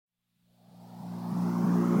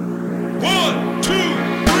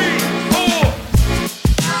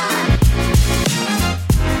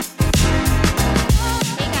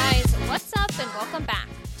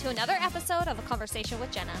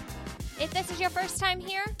your first time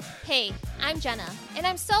here? Hey, I'm Jenna, and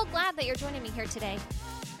I'm so glad that you're joining me here today.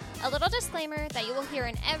 A little disclaimer that you will hear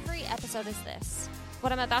in every episode is this.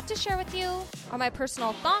 What I'm about to share with you are my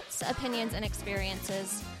personal thoughts, opinions, and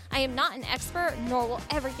experiences. I am not an expert, nor will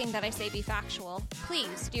everything that I say be factual.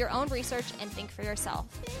 Please do your own research and think for yourself.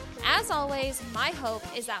 As always, my hope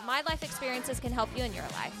is that my life experiences can help you in your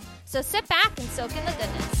life. So sit back and soak in the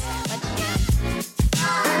goodness. Let's jam.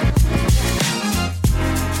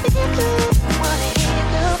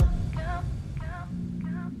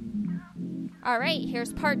 All right,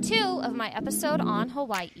 here's part 2 of my episode on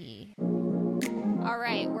Hawaii. All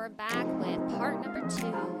right, we're back with part number 2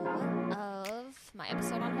 of my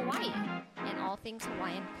episode on Hawaii and all things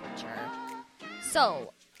Hawaiian culture.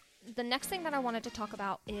 So, the next thing that I wanted to talk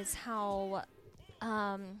about is how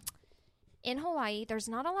in Hawaii, there's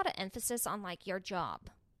not a lot of emphasis on, like, your job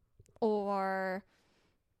or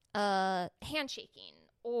handshaking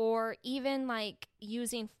or even, like,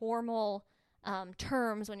 using formal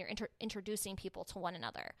terms when you're introducing people to one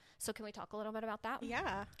another. So can we talk a little bit about that?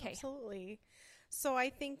 Yeah, absolutely. So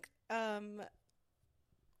I think,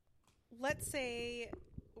 let's say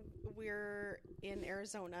we're in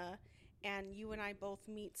Arizona and you and I both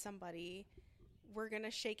meet somebody, we're going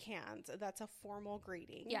to shake hands. That's a formal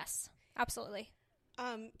greeting. Yes, absolutely.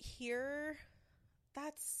 Here,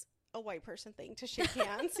 that's a white person thing to shake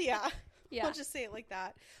hands. Yeah. Yeah. I'll just say it like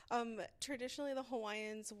that. Traditionally, the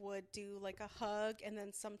Hawaiians would do like a hug and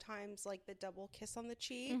then sometimes like the double kiss on the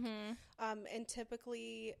cheek. Mm-hmm. And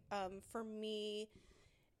typically, for me,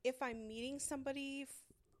 if I'm meeting somebody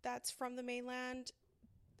that's from the mainland,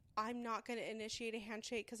 I'm not going to initiate a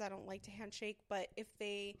handshake because I don't like to handshake. But if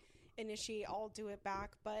they initiate, I'll do it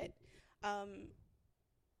back. But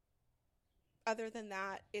other than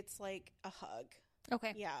that, it's like a hug.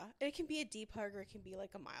 Okay. Yeah. It can be a deep hug or it can be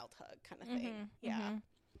like a mild hug kind of thing. Mm-hmm. Yeah.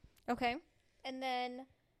 Mm-hmm. Okay. And then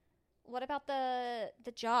what about the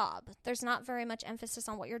job? There's not very much emphasis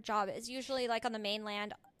on what your job is. Usually like on the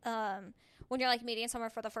mainland, when you're like meeting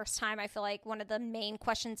someone for the first time, I feel like one of the main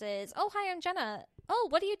questions is, oh, hi, I'm Jenna. Oh,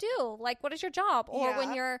 what do you do? Like, what is your job? Or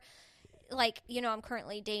when you're like, you know, I'm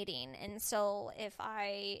currently dating. And so if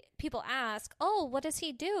people ask, oh, what does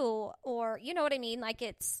he do? Or, you know what I mean? Like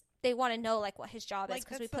they want to know like what his job is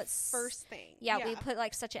because we put first thing. Yeah, we put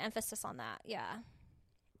like such an emphasis on that. Yeah.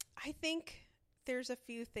 I think there's a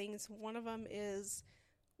few things. One of them is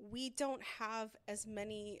we don't have as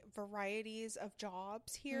many varieties of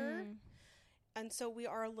jobs here. And so we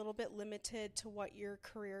are a little bit limited to what your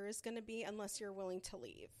career is going to be unless you're willing to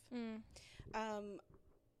leave. And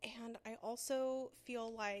I also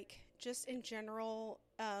feel like just in general,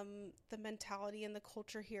 the mentality and the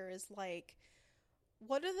culture here is like,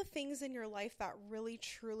 what are the things in your life that really,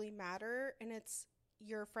 truly matter? And it's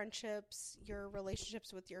your friendships, your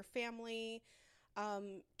relationships with your family,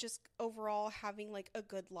 just overall having like a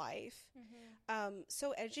good life. Mm-hmm.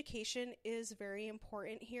 So education is very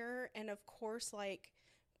important here. And of course, like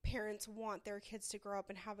parents want their kids to grow up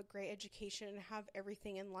and have a great education and have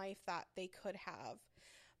everything in life that they could have.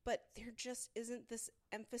 But there just isn't this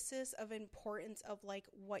emphasis of importance of like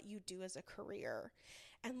what you do as a career.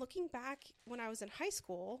 And looking back when I was in high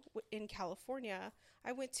school in California,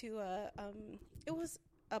 I went to it was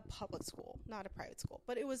a public school, not a private school,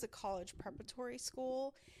 but it was a college preparatory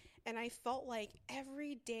school. And I felt like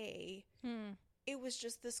every day it was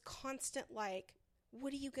just this constant like,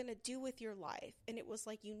 what are you going to do with your life? And it was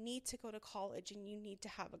like, you need to go to college and you need to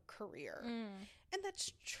have a career. And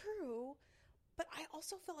that's true. But I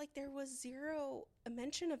also felt like there was zero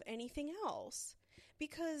mention of anything else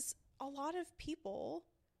because a lot of people,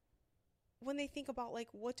 when they think about like,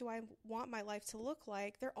 what do I want my life to look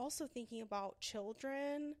like? They're also thinking about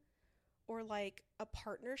children or like a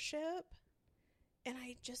partnership. And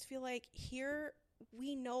I just feel like here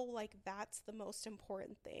we know like that's the most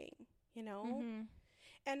important thing, you know? Mm-hmm.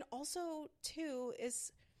 And also too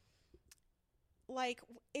is like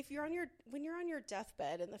when you're on your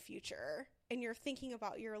deathbed in the future and you're thinking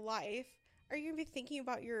about your life, are you going to be thinking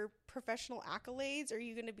about your professional accolades? Or are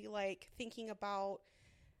you going to be like thinking about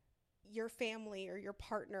your family or your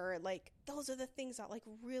partner? Like those are the things that like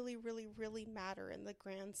really, really, really matter in the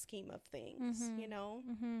grand scheme of things, you know?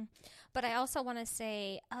 Mm-hmm. But I also want to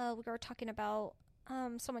say, we were talking about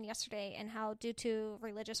someone yesterday and how due to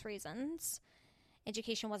religious reasons,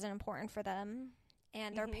 education wasn't important for them.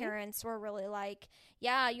 And their parents were really like,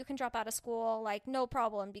 yeah, you can drop out of school, like, no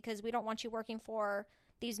problem, because we don't want you working for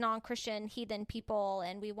these non-Christian heathen people,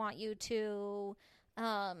 and we want you to,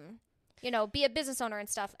 be a business owner and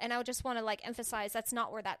stuff. And I would just want to, like, emphasize that's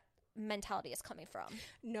not where that mentality is coming from.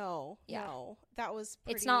 No, that was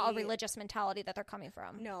pretty, it's not a religious mentality that they're coming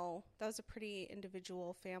from. No, that was a pretty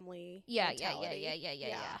individual family yeah.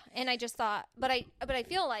 And I just thought, but I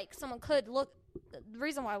feel like someone could look. The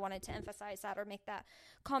reason why I wanted to emphasize that or make that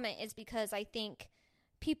comment is because I think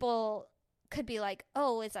people could be like,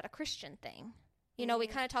 oh, is that a Christian thing? You know, we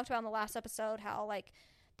kind of talked about in the last episode how like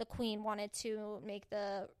the Queen wanted to make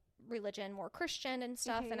the religion more Christian and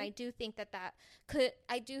stuff, and I do think that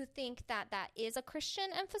is a Christian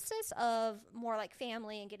emphasis of more like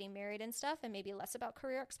family and getting married and stuff, and maybe less about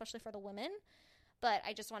career, especially for the women. But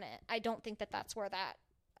I don't think that that's where that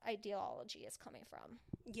ideology is coming from.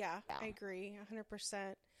 Yeah. I agree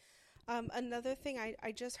 100%. Another thing,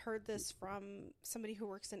 I just heard this from somebody who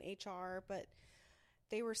works in HR, but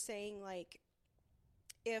they were saying like,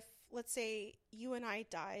 if let's say you and I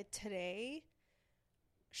died today,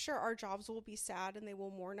 sure, our jobs will be sad and they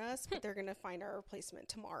will mourn us, but they're going to find our replacement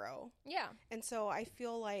tomorrow. Yeah. And so I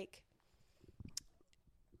feel like,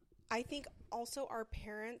 I think also our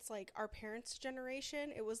parents'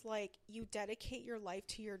 generation, it was like you dedicate your life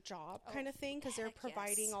to your job kind of thing, because they're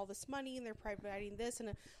providing all this money and they're providing this.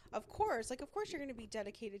 And of course you're going to be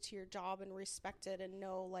dedicated to your job and respect it and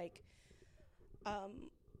know like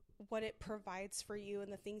what it provides for you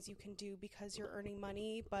and the things you can do because you're earning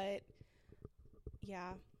money. But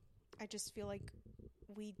yeah, I just feel like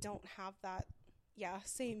we don't have that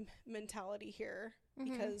same mentality here,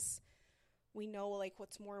 because we know like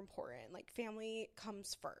what's more important, like family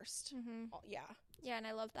comes first. Yeah, and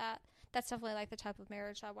I love that. That's definitely like the type of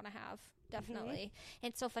marriage I want to have, definitely.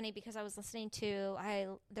 And it's so funny because I was listening to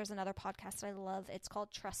there's another podcast I love, it's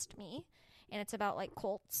called Trust Me, and it's about like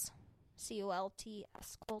cults,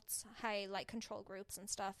 CULTS, cults, high like control groups and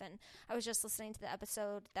stuff. And I was just listening to the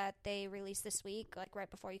episode that they released this week, like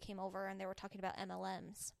right before you came over, and they were talking about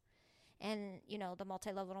MLMs and, you know, the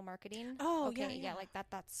multi-level marketing. Yeah, like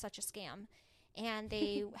that's such a scam. And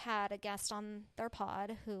they had a guest on their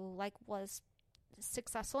pod who like was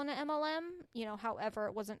successful in an MLM, you know, however,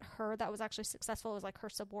 it wasn't her that was actually successful. It was like her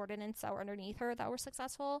subordinates that were underneath her that were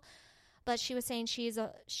successful. But she was saying she is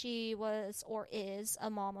a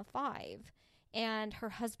mom of 5, and her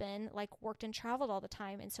husband like worked and traveled all the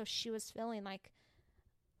time. And so she was feeling like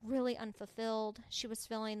really unfulfilled. She was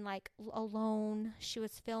feeling like alone. She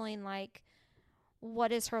was feeling like,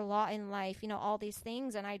 what is her lot in life? You know, all these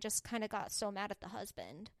things. And I just kind of got so mad at the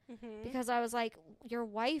husband because I was like, your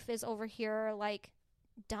wife is over here like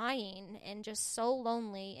dying and just so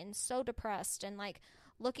lonely and so depressed and like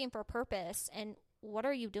looking for purpose. And what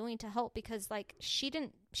are you doing to help? Because like she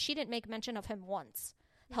didn't make mention of him once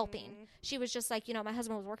helping. She was just like, you know, my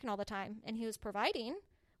husband was working all the time and he was providing,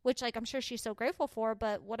 which like I'm sure she's so grateful for,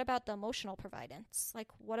 but what about the emotional providence? Like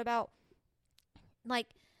what about like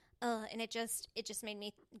and it just made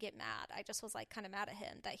me get mad. I just was like kind of mad at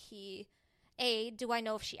him that do I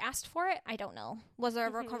know if she asked for it? I don't know. Was there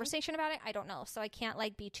ever a conversation about it? I don't know. So I can't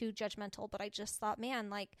like be too judgmental, but I just thought,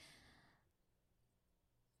 man, like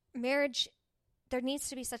marriage, there needs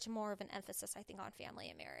to be such more of an emphasis, I think, on family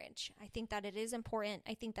and marriage. I think that it is important.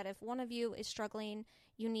 I think that if one of you is struggling,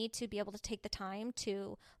 you need to be able to take the time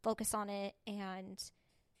to focus on it and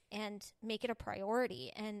make it a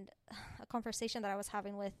priority. And a conversation that I was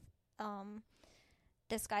having with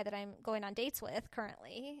this guy that I'm going on dates with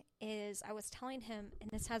currently is I was telling him,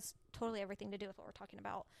 and this has totally everything to do with what we're talking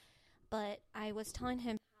about, but I was telling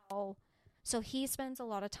him how, so he spends a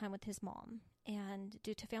lot of time with his mom, and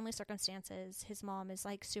due to family circumstances, his mom is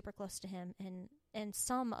like super close to him and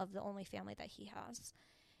some of the only family that he has.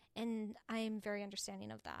 And I'm very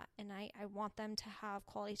understanding of that. And I want them to have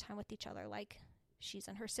quality time with each other. Like, she's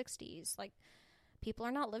in her 60s. Like, people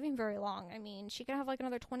are not living very long. I mean, she could have like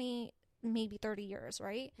another 20, maybe 30 years,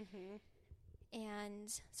 right?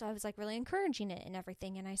 And so I was like really encouraging it and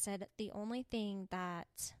everything. And I said, the only thing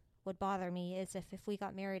that would bother me is if we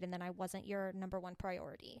got married and then I wasn't your number one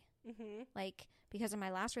priority. Like, because in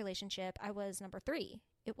my last relationship, I was number 3.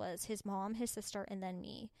 It was his mom, his sister, and then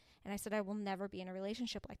me. And I said, I will never be in a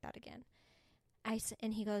relationship like that again.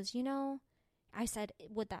 And he goes, you know, I said,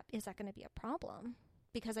 is that going to be a problem?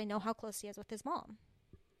 Because I know how close he is with his mom.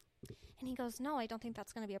 And he goes, no, I don't think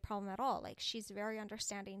that's going to be a problem at all. Like, she's very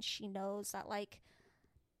understanding. She knows that, like,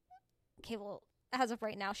 okay, well, as of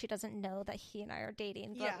right now, she doesn't know that he and I are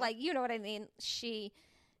dating. But, like, you know what I mean? She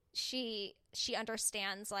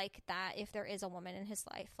understands, like, that if there is a woman in his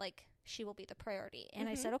life, like, she will be the priority. And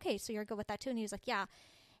I said, okay, so you're good with that too? And he was like, yeah.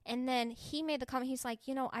 And then he made the comment, he's like,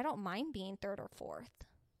 you know, I don't mind being 3rd or 4th.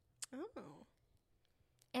 Oh.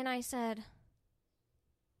 And I said,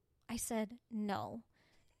 no.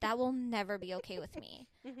 That will never be okay with me.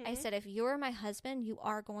 Mm-hmm. I said, if you're my husband, you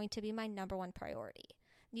are going to be my number one priority.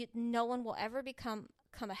 No one will ever come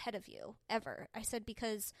ahead of you, ever. I said,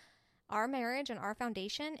 because our marriage and our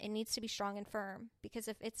foundation, it needs to be strong and firm. Because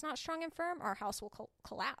if it's not strong and firm, our house will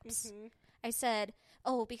collapse. Mm-hmm. I said,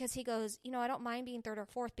 oh, because he goes, I don't mind being third or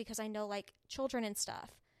fourth because I know, like, children and stuff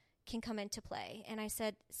can come into play. And I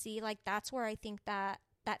said, see, like, that's where I think that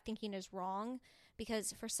thinking is wrong.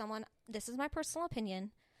 Because for someone, this is my personal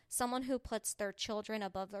opinion, someone who puts their children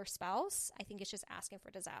above their spouse, I think it's just asking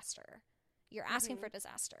for disaster. You're asking for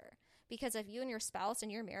disaster. Because if you and your spouse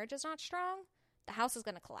and your marriage is not strong, the house is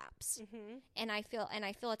going to collapse. Mm-hmm. And I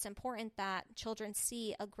feel it's important that children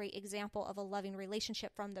see a great example of a loving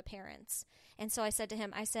relationship from the parents. And so I said to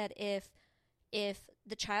him, if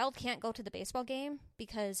the child can't go to the baseball game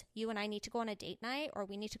because you and I need to go on a date night or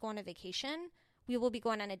we need to go on a vacation, we will be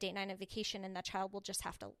going on a date night and a vacation, and the child will just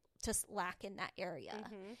have to lack in that area.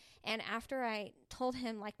 Mm-hmm. And after I told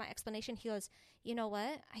him, like, my explanation, he goes, you know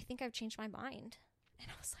what? I think I've changed my mind. And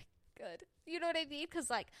I was like, good. You know what I mean? Because,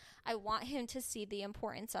 like, I want him to see the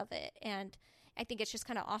importance of it. And I think it's just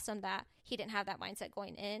kind of awesome that he didn't have that mindset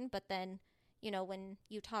going in. But then, when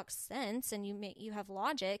you talk sense and you have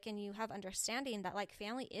logic and you have understanding that, like,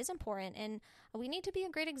 family is important. And we need to be a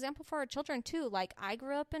great example for our children, too. Like, I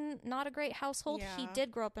grew up in not a great household. Yeah. He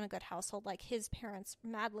did grow up in a good household. Like, his parents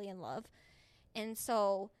madly in love. And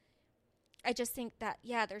so I just think that,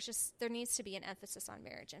 there needs to be an emphasis on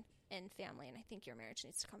marriage and family, and I think your marriage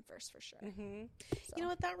needs to come first for sure. Mm-hmm. So. You know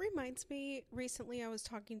what, that reminds me, recently I was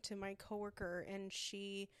talking to my coworker, and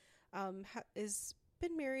she is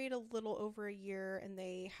been married a little over a year, and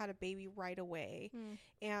they had a baby right away.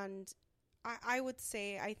 And I would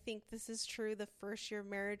say, I think this is true, the first year of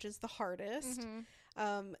marriage is the hardest.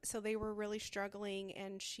 So they were really struggling,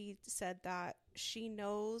 and she said that she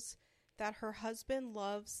knows that her husband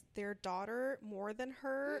loves their daughter more than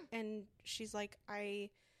her, and she's like, I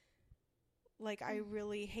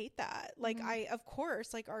really hate that. Like, of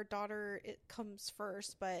course, like, our daughter, it comes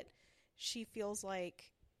first, but she feels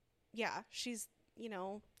like, she's,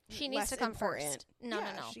 she needs to come important. First. No.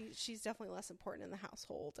 She's definitely less important in the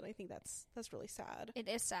household, and I think that's really sad. It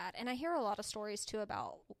is sad. And I hear a lot of stories, too,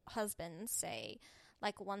 about husbands say,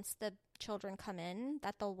 like, once the children come in,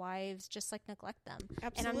 that the wives just, like, neglect them.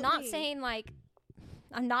 Absolutely. And I'm not saying, like,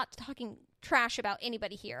 I'm not talking trash about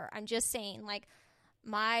anybody here. I'm just saying, like,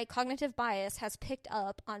 my cognitive bias has picked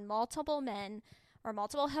up on multiple men or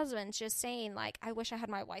multiple husbands just saying, like, I wish I had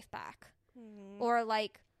my wife back. Or,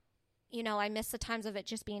 like, I miss the times of it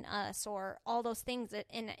just being us, or all those things.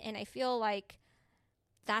 And I feel like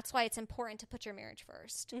that's why it's important to put your marriage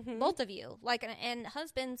first. Both of you. Like, and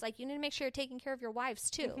husbands, like, you need to make sure you're taking care of your wives,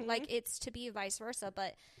 too. Like, it's to be vice versa.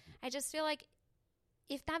 But I just feel like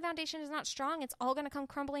if that foundation is not strong, it's all going to come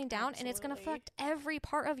crumbling down. Absolutely. And it's going to affect every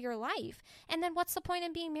part of your life. And then what's the point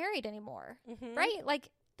in being married anymore? Right? Like,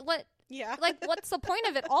 what? Yeah. Like, what's the point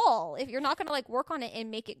of it all if you're not going to, like, work on it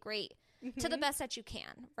and make it great to the best that you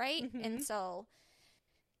can, right? And so,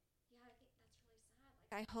 I think that's really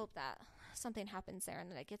sad. Like, I hope that something happens there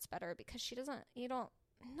and that it gets better, because you don't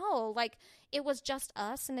know. Like, it was just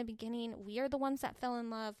us in the beginning. We are the ones that fell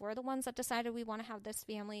in love. We're the ones that decided we want to have this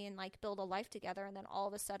family and, like, build a life together. And then all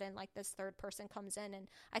of a sudden, like, this third person comes in, and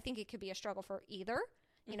I think it could be a struggle for either.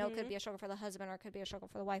 It could be a struggle for the husband, or it could be a struggle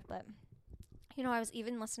for the wife. But, I was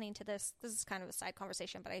even listening to this. This is kind of a side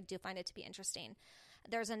conversation, but I do find it to be interesting.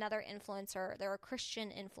 There's another influencer. They're a Christian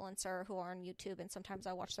influencer who are on YouTube, and sometimes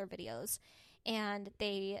I watch their videos. And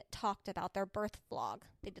they talked about their birth vlog.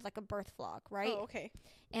 They did, like, a birth vlog, right? Oh, okay.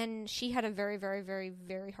 And she had a very, very, very,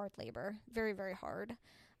 very hard labor. Very, very hard.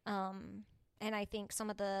 And I think some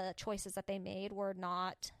of the choices that they made were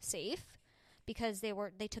not safe, because they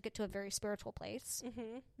took it to a very spiritual place.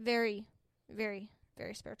 Very, very,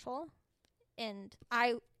 very spiritual. And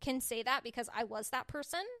I can say that because I was that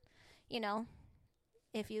person,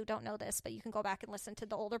 if you don't know this, but you can go back and listen to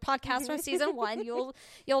the older podcast from season 1.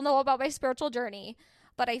 You'll know about my spiritual journey.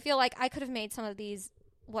 But I feel like I could have made some of these,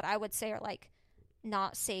 what I would say are, like,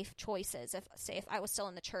 not safe choices if I was still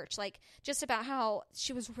in the church. Like, just about how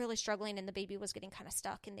she was really struggling and the baby was getting kind of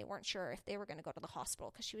stuck, and they weren't sure if they were going to go to the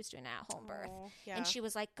hospital because she was doing an at-home birth. Yeah. And she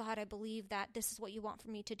was like, God, I believe that this is what you want for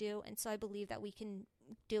me to do, and so I believe that we can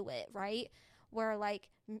do it, right? Where, like,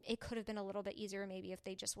 it could have been a little bit easier maybe if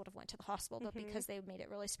they just would have went to the hospital, but because they made it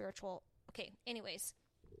really spiritual. Okay, anyways.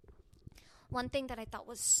 One thing that I thought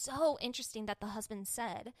was so interesting that the husband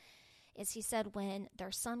said is he said when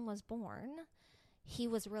their son was born, he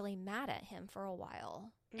was really mad at him for a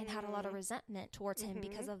while and had a lot of resentment towards him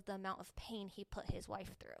because of the amount of pain he put his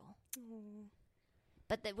wife through.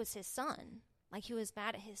 But that was his son. Like he was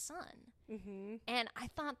mad at his son. Mm-hmm. And I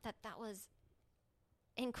thought that that was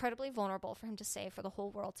incredibly vulnerable for him to say, for the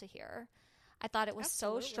whole world to hear. I thought it was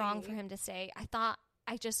so strong for him to say.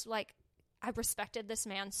 I respected this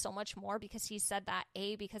man so much more because he said that,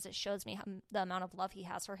 because it shows me the amount of love he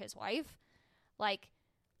has for his wife. Like,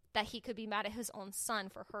 that he could be mad at his own son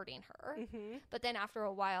for hurting her. Mm-hmm. But then after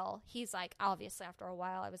a while, he's like, obviously after a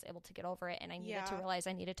while, I was able to get over it, and I needed to realize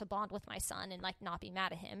I needed to bond with my son and, like, not be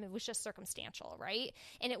mad at him. It was just circumstantial, right?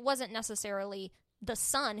 And it wasn't necessarily the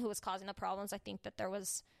son who was causing the problems. I think that there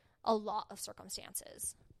was a lot of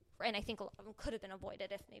circumstances. And I think a lot of them could have been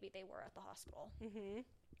avoided if maybe they were at the hospital. Mm-hmm.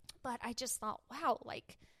 But I just thought, wow,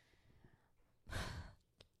 like,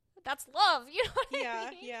 that's love. You know what I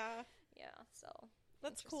mean? Yeah. Yeah, so...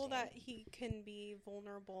 That's cool that he can be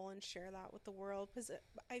vulnerable and share that with the world, because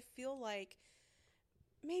I feel like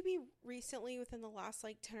maybe recently, within the last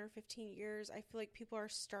like 10 or 15 years, I feel like people are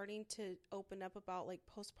starting to open up about like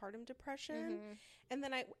postpartum depression. Mm-hmm. And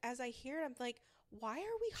then as I hear it, I'm like, why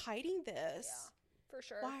are we hiding this? Yeah, for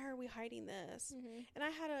sure. Why are we hiding this? Mm-hmm. And I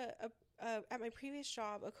had at my previous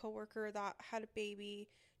job, a coworker that had a baby.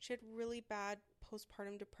 She had really bad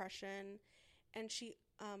postpartum depression, and she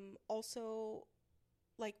also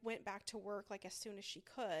like went back to work like as soon as she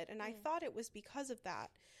could, and I thought it was because of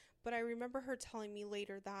that, but I remember her telling me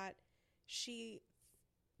later that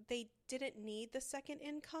they didn't need the second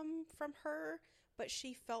income from her, but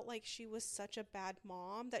she felt like she was such a bad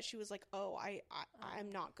mom that she was like,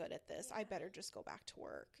 I'm not good at this. I better just go back to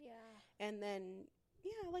work. And then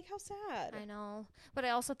like, how sad. I know, but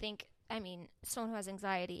I also think, I mean, someone who has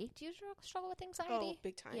anxiety, do you struggle with anxiety? Oh,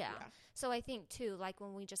 big time. Yeah. So I think too, like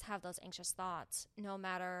when we just have those anxious thoughts, no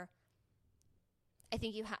matter, I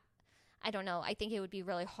think I don't know, I think it would be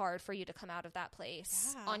really hard for you to come out of that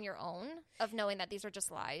place on your own, of knowing that these are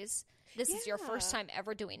just lies. This is your first time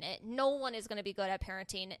ever doing it. No one is going to be good at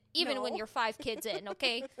parenting, even when you're 5 kids in,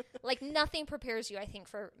 okay? Like, nothing prepares you, I think,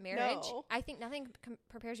 for marriage. No. I think nothing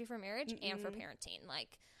prepares you for marriage and for parenting.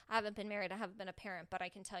 Like, I haven't been married, I haven't been a parent, but I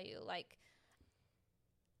can tell you, like,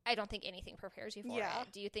 I don't think anything prepares you for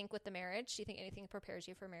it. Do you think with the marriage, do you think anything prepares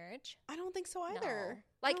you for marriage? I don't think so either.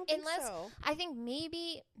 No. Like, I think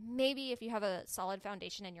maybe if you have a solid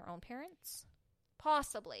foundation in your own parents,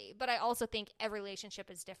 possibly. But I also think every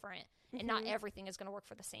relationship is different, and not everything is going to work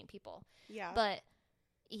for the same people. Yeah. But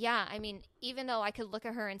yeah, I mean, even though I could look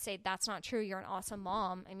at her and say, that's not true, you're an awesome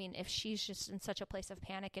mom. I mean, if she's just in such a place of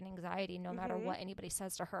panic and anxiety, no matter what anybody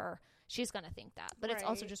says to her, she's going to think that. But it's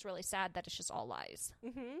also just really sad that it's just all lies.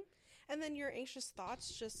 Mm-hmm. And then your anxious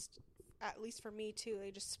thoughts just, at least for me too,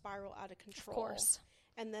 they just spiral out of control. Of course.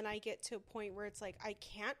 And then I get to a point where it's like, I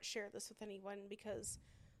can't share this with anyone because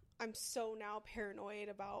I'm so now paranoid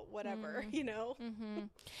about whatever, you know? Mm-hmm.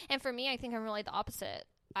 And for me, I think I'm really the opposite.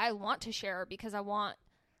 I want to share because I want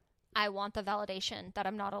the validation that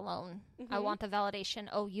I'm not alone. I want the validation,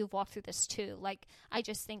 oh, you've walked through this too. Like, I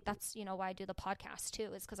just think that's, you know, why I do the podcast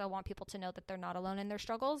too, is because I want people to know that they're not alone in their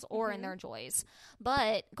struggles or in their joys.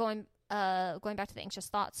 But going back to the anxious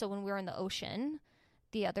thoughts. So when we were in the ocean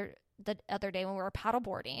the other day when we were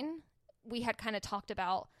paddleboarding, we had kind of talked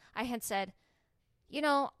about, I had said, you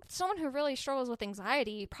know, someone who really struggles with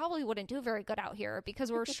anxiety probably wouldn't do very good out here because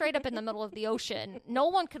we're straight up in the middle of the ocean. No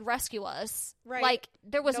one could rescue us. Right. Like,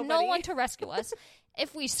 there was no one to rescue us.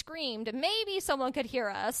 If we screamed, maybe someone could hear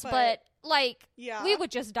us, but like, we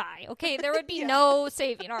would just die, okay? There would be no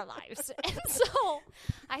saving our lives. And so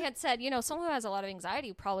I had said, you know, someone who has a lot of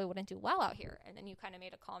anxiety probably wouldn't do well out here. And then you kind of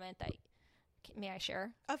made a comment that, may I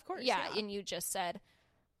share? Of course, yeah. And you just said,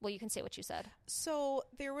 well, you can say what you said. So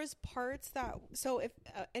there was parts that, so if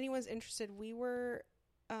anyone's interested, we were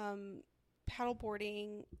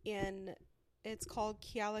paddleboarding in, it's called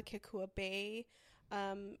Kealakekua Bay,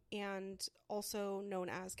 and also known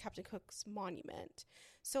as Captain Cook's Monument.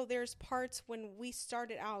 So there's parts when we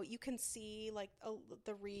started out, you can see like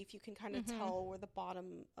the reef, you can kind of tell where the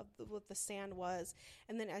bottom of what the sand was.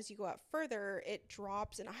 And then as you go out further, it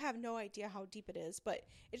drops, and I have no idea how deep it is, but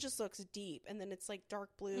it just looks deep. And then it's like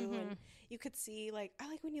dark blue, and you could see, like, I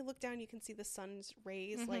like when you look down, you can see the sun's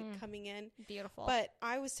rays like coming in. Beautiful. But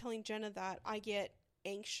I was telling Jenna that I get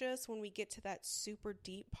anxious when we get to that super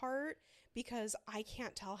deep part, because I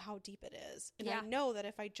can't tell how deep it is. And I know that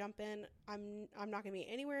if I jump in, I'm not going to be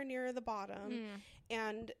anywhere near the bottom.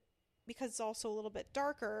 And because it's also a little bit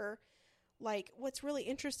darker, like, what's really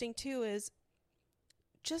interesting too is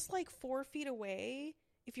just like 4 feet away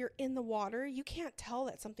if you're in the water, you can't tell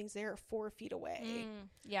that something's there 4 feet away.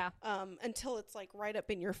 Yeah. Until it's like right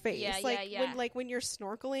up in your face. Yeah, like yeah. when you're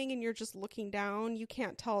snorkeling and you're just looking down, you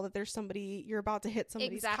can't tell that there's somebody, you're about to hit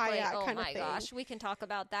somebody's kayak kind of thing. Oh my gosh, we can talk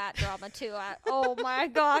about that drama too. Oh my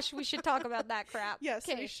gosh, we should talk about that crap. Yes,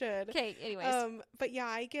 we should. Okay, anyways. But yeah,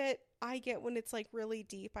 I get when it's like really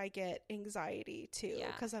deep, I get anxiety too,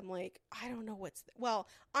 because I'm like, I don't know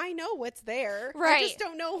I know what's there. Right. I just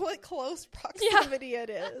don't know what close proximity it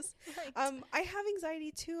is. Right. I have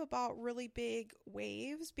anxiety too about really big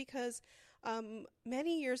waves because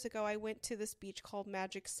many years ago I went to this beach called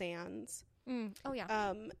Magic Sands. Oh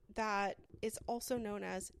yeah. That is also known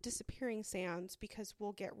as disappearing sands because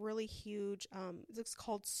we'll get really huge, it's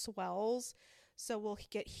called swells. So we'll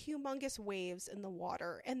get humongous waves in the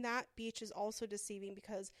water. And that beach is also deceiving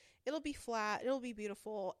because it'll be flat, it'll be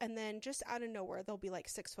beautiful, and then just out of nowhere, there'll be like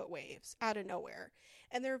 6-foot waves out of nowhere.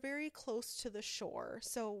 And they're very close to the shore.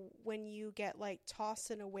 So when you get like tossed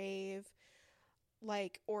in a wave,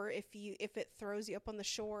 like, or if it throws you up on the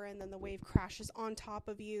shore and then the wave crashes on top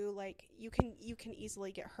of you, like you can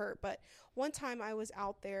easily get hurt. But one time I was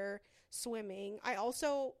out there swimming.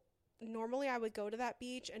 Normally I would go to that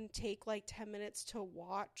beach and take like 10 minutes to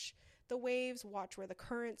watch the waves, watch where the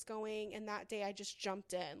current's going. And that day I just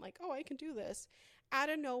jumped in like, oh, I can do this. Out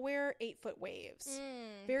of nowhere, 8-foot waves.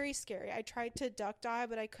 Very scary. I tried to duck dive,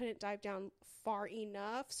 but I couldn't dive down far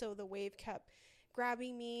enough. So the wave kept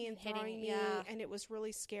grabbing me and throwing me, and it was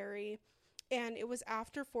really scary. And it was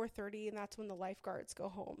after 4:30, and that's when the lifeguards go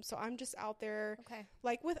home. So I'm just out there,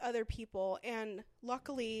 like with other people. And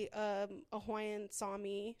luckily, a Hawaiian saw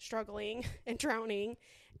me struggling and drowning,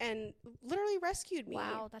 and literally rescued me.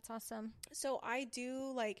 Wow, that's awesome. So I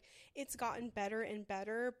do it's gotten better and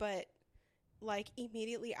better, but like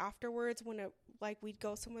immediately afterwards, when we'd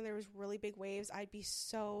go somewhere there was really big waves, I'd be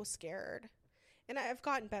so scared. And I've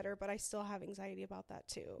gotten better, but I still have anxiety about that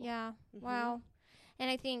too. Yeah. Mm-hmm. Wow. And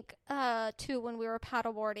I think, too, when we were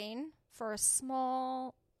paddleboarding for a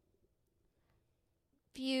small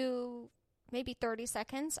few, maybe 30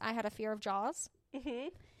 seconds, I had a fear of Jaws. Mm-hmm.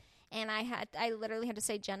 And I literally had to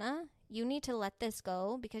say, Jenna, you need to let this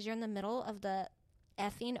go because you're in the middle of the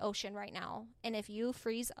effing ocean right now. And if you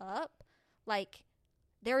freeze up,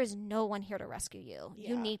 there is no one here to rescue you. Yeah.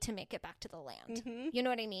 You need to make it back to the land. Mm-hmm. You know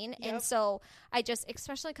what I mean? Yep. And so I just,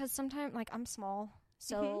 especially because sometimes, I'm small,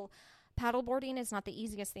 so paddleboarding is not the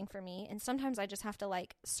easiest thing for me. And sometimes I just have to,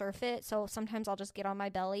 surf it. So sometimes I'll just get on my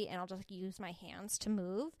belly and I'll just use my hands to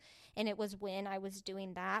move. And it was when I was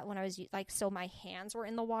doing that, when I was, so my hands were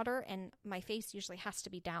in the water and my face usually has to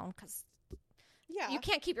be down because you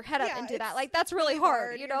can't keep your head up and do that. That's really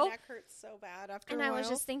hard, you know? Your neck hurts so bad after a while. And I was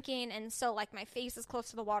just thinking, and so my face is close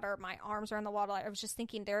to the water, my arms are in the water. I was just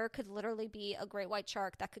thinking there could literally be a great white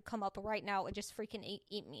shark that could come up right now and just freaking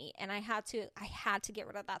eat me. And I had to get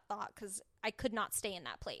rid of that thought because I could not stay in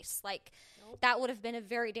that place. That would have been a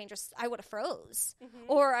very dangerous, I would have froze.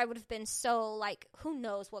 Mm-hmm. Or I would have been so, who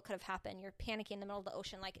knows what could have happened. You're panicking in the middle of the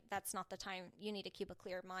ocean. That's not the time. You need to keep a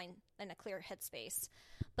clear mind and a clear headspace.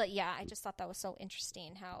 But yeah, I just thought that was so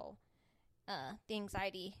interesting how the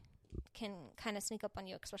anxiety can kind of sneak up on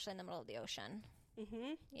you, especially in the middle of the ocean.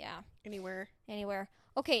 Mm-hmm. Yeah. Anywhere.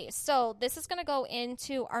 Okay, so this is going to go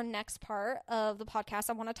into our next part of the podcast.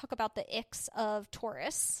 I want to talk about the icks of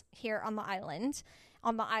tourists here on the islands,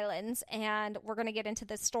 and we're going to get into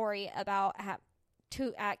this story about at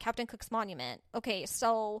Captain Cook's Monument. Okay,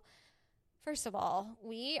 so first of all,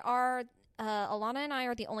 we are Alana and I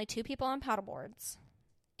are the only 2 people on paddleboards.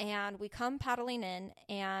 And we come paddling in,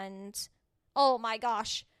 and oh my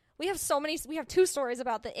gosh, we have 2 stories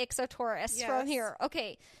about the icks of tourists from here.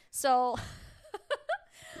 Okay, so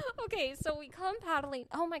we come paddling.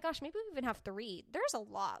 Oh my gosh, maybe we even have 3. There's a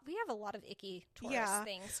lot. We have a lot of icky tourist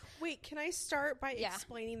things. Wait, can I start by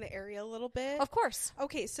explaining the area a little bit? Of course.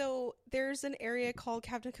 Okay, so there's an area called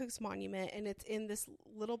Captain Cook's Monument, and it's in this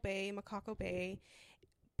little bay, Makako Bay.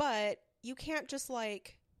 But you can't just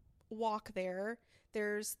walk there.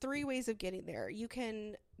 There's 3 ways of getting there. You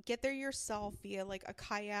can get there yourself via a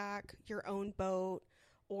kayak, your own boat,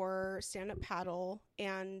 or stand-up paddle.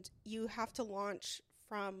 And you have to launch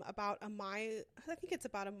from about a mile. I think it's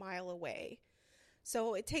about a mile away.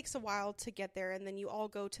 So it takes a while to get there. And then you all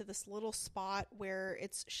go to this little spot where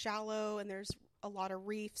it's shallow and there's a lot of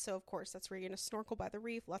reef. So, of course, that's where you're going to snorkel by the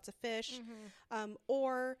reef. Lots of fish. Mm-hmm.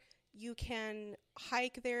 Or you can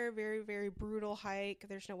hike there. Very, very brutal hike.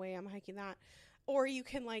 There's no way I'm hiking that. Or you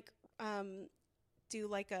can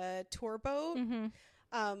do a tour boat,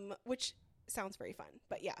 which sounds very fun.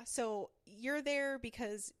 But yeah, so you're there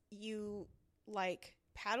because you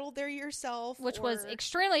paddled there yourself, which was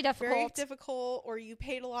extremely difficult. Very difficult, or you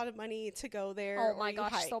paid a lot of money to go there. Oh my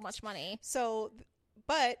gosh, hiked. So much money. So,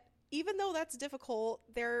 but even though that's difficult,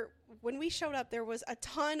 when we showed up, there was a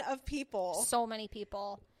ton of people. So many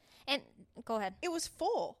people. And go ahead. It was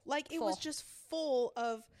full. Like, it was just full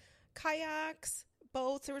of kayaks,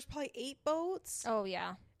 boats. There was probably 8 boats. Oh,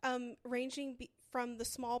 yeah. Ranging from the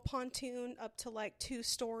small pontoon up to like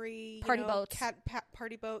 2-story party boats,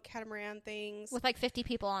 party boat, catamaran things with like 50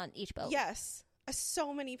 people on each boat. Yes,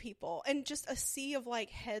 so many people, and just a sea of like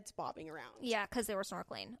heads bobbing around. Yeah, because they were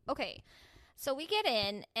snorkeling. Okay, so we get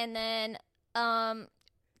in, and then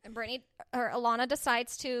Brittany or Alana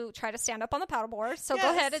decides to try to stand up on the paddleboard. So go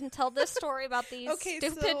ahead and tell this story about these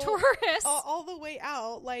stupid tourists. All the way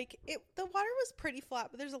out, like the water was pretty flat,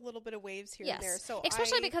 but there's a little bit of waves here and there. So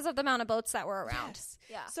especially because of the amount of boats that were around. Yes.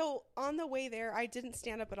 Yeah. So on the way there, I didn't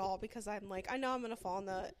stand up at all because I'm like, I know I'm gonna fall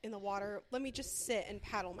in the water. Let me just sit and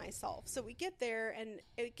paddle myself. So we get there, and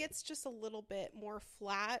it gets just a little bit more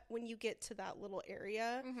flat when you get to that little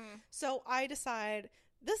area. Mm-hmm. So I decide,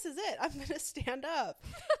 this is it. I'm going to stand up.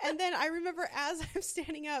 And then I remember as I'm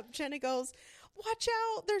standing up, Jenna goes, watch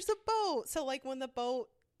out, there's a boat. So like when the boat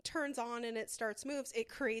turns on and it starts moves, it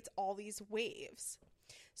creates all these waves.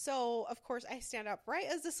 So of course I stand up right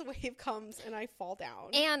as this wave comes and I fall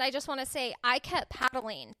down. And I just want to say, I kept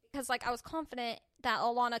paddling because like I was confident that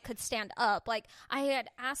Alana could stand up. Like I had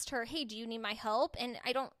asked her, hey, do you need my help? And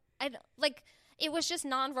I don't like, it was just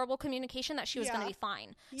nonverbal communication that she was going to be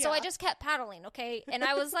fine. Yeah. So I just kept paddling, okay? And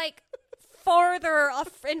I was like farther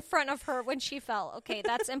in front of her when she fell. Okay,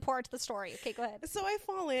 that's important to the story. Okay, go ahead. So I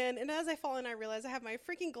fall in, and as I fall in, I realize I have my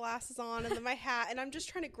freaking glasses on and then my hat, and I'm just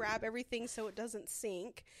trying to grab everything so it doesn't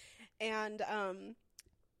sink. And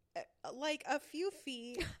like a few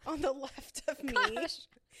feet on the left of me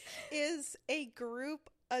is a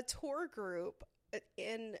tour group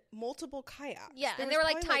in multiple kayaks. Yeah, and they were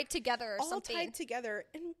like tied together or something. All tied together.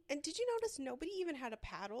 And did you notice nobody even had a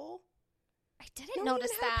paddle? I didn't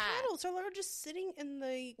notice that. Had a paddle, so they were just sitting in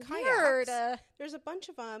the kayaks. Weird. There's a bunch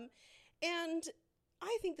of them. And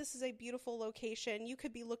I think this is a beautiful location. You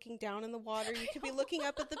could be looking down in the water. You could be looking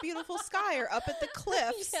up at the beautiful sky or up at the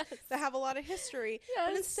cliffs that have a lot of history. Yes.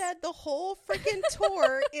 But instead, the whole freaking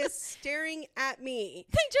tour is staring at me.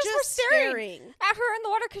 They just were staring at her in the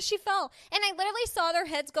water because she fell. And I literally saw their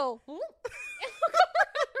heads go,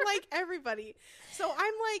 like everybody. So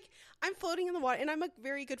I'm floating in the water, and I'm a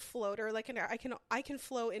very good floater. Like, I can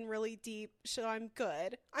float in really deep, so I'm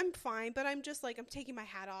good. I'm fine, but I'm just like, I'm taking my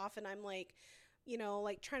hat off, and I'm like, you know,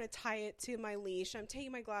 like trying to tie it to my leash. I'm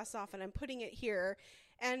taking my glass off and I'm putting it here.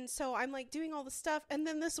 And so I'm like doing all the stuff. And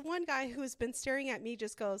then this one guy who has been staring at me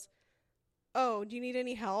just goes, oh, do you need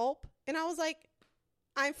any help? And I was like,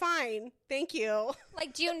 I'm fine. Thank you.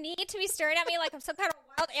 Like, do you need to be staring at me like I'm some kind of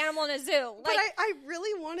wild animal in a zoo? Like, but I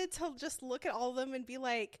really wanted to just look at all of them and be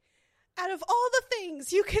like, out of all the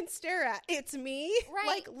things you can stare at, it's me. Right.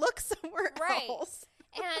 Like, look somewhere else.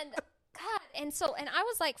 And God, and I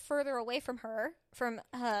was like further away from her, from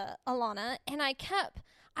Alana, and I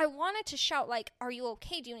wanted to shout like, are you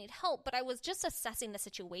okay? Do you need help? But I was just assessing the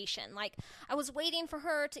situation. Like, I was waiting for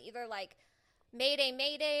her to either like, Mayday,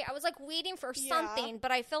 Mayday. I was like waiting for something,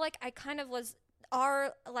 but I feel like I kind of was,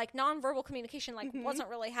 our like nonverbal communication like wasn't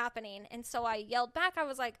really happening. And so I yelled back. I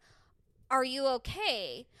was like, are you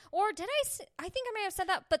okay? Or did I think I may have said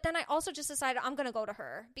that, but then I also just decided I'm going to go to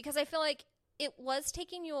her because I feel like it was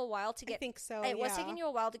taking you a while to get. I think so. It was taking you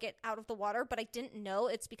a while to get out of the water, but I didn't know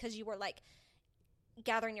it's because you were like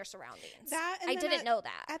gathering your surroundings. I didn't know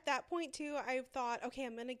that. At that point too, I thought, okay,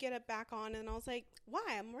 I'm gonna get it back on, and I was like, why?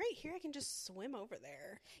 I'm right here. I can just swim over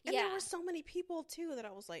there. And there were so many people too that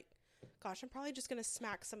I was like, gosh, I'm probably just gonna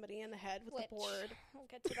smack somebody in the head with the board. We'll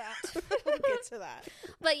get to that. We'll get to that.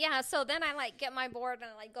 But yeah, so then I like get my board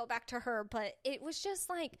and I like go back to her, but it was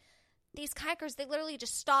just like. These kayakers, they literally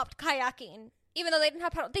just stopped kayaking. Even though they didn't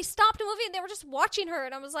have paddle. They stopped moving. They were just watching her.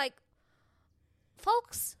 And I was like,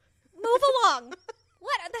 folks, move along.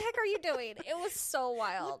 What the heck are you doing? It was so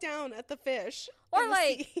wild. Look down at the fish. Or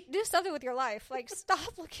like, do something with your life. Like,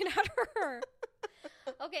 stop looking at her.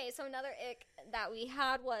 Okay, so another ick that we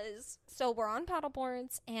had was, so we're on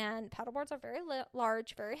paddleboards. And paddleboards are very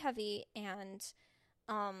large, very heavy. And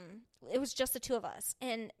it was just the two of us,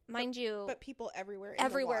 and mind you, but people everywhere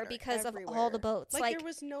because of all the boats. Like there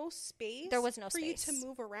was no space. There was no for space you to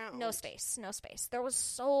move around. No space. There was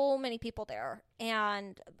so many people there,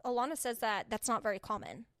 and Alana says that that's not very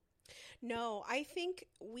common. No, I think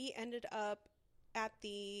we ended up at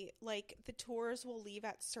the tours will leave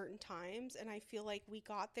at certain times, and I feel like we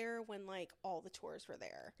got there when like all the tours were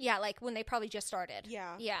there. Yeah, like when they probably just started.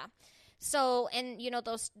 Yeah. So, and,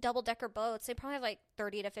 those double-decker boats, they probably have, like,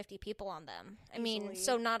 30 to 50 people on them. I mean,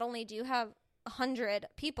 so not only do you have 100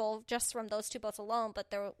 people just from those 2 boats alone,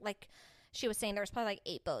 but there were, like, she was saying there was probably, like,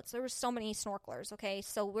 8 boats. There were so many snorkelers, okay?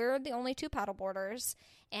 So we're the only 2 paddleboarders,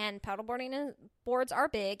 and paddleboarding boards are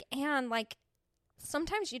big, and, like,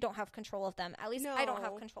 sometimes you don't have control of them. At least I don't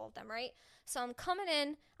have control of them, right? So I'm coming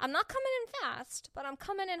in. I'm not coming in fast, but I'm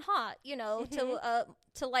coming in hot,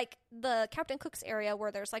 to like the Captain Cook's area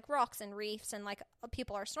where there's like rocks and reefs and like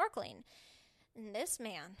people are snorkeling. And this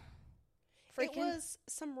man, it was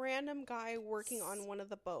some random guy working on one of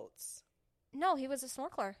the boats. No, he was a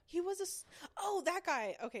snorkeler. That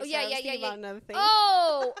guy. Okay. Oh, yeah. About another thing.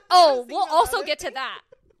 We'll also get to that.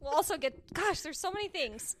 We'll also get. Gosh, there's so many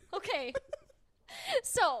things. Okay.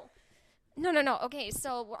 So, no. Okay,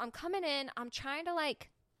 so I'm coming in. I'm trying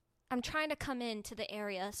to come into the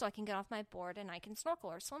area so I can get off my board and I can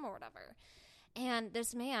snorkel or swim or whatever. And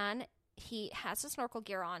this man, he has the snorkel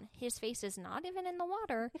gear on. His face is not even in the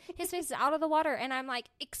water. His face is out of the water. And I'm like,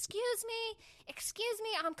 excuse me,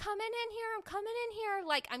 I'm coming in here.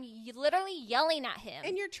 Like, I'm literally yelling at him.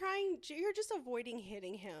 And you're just avoiding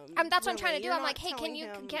hitting him. That's what I'm trying to do. I'm like, hey, can you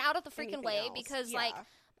get out of the freaking way? Because, like,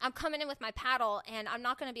 I'm coming in with my paddle, and I'm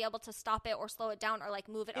not going to be able to stop it or slow it down or, like,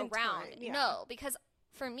 move it around. No, because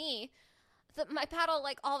for me, my paddle,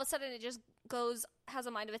 like, all of a sudden it just has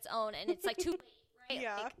a mind of its own, and it's, like, too late, right?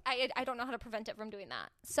 Yeah. Like, I don't know how to prevent it from doing that.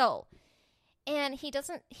 So, and he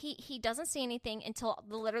doesn't see anything until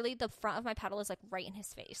literally the front of my paddle is, like, right in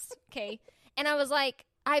his face, okay? And I was like,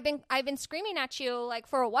 I've been screaming at you, like,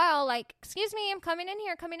 for a while, like, excuse me, I'm coming in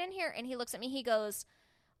here. And he looks at me, he goes,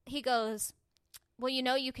 well,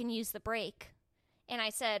 you can use the brake. And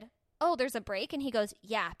I said, oh, there's a brake? And he goes,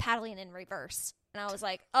 yeah, paddling in reverse. And I was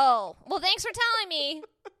like, oh, well, thanks for telling me.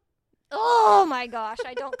 Oh, my gosh.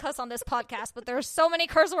 I don't cuss on this podcast, but there's so many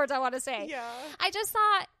curse words I want to say. Yeah. I just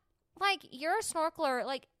thought, like, you're a snorkeler.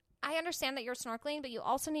 Like, I understand that you're snorkeling, but you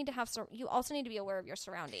also need to be aware of your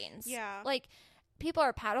surroundings. Yeah. Like, people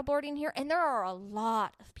are paddleboarding here, and there are a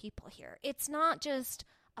lot of people here. It's not just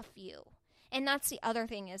a few. And that's the other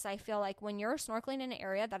thing is I feel like when you're snorkeling in an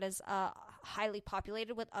area that is highly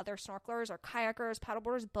populated with other snorkelers or kayakers,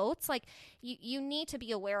 paddleboarders, boats, like you need to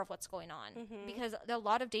be aware of what's going on because a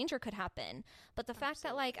lot of danger could happen. But the fact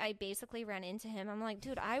that like I basically ran into him, I'm like,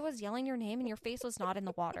 dude, I was yelling your name and your face was not in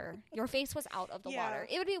the water. Your face was out of the water.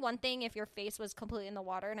 It would be one thing if your face was completely in the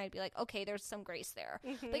water and I'd be like, okay, there's some grace there.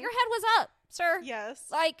 But your head was up, sir. Yes.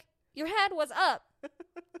 Like your head was up.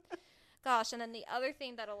 Gosh, and then the other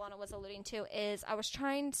thing that Alana was alluding to is I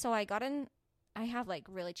have like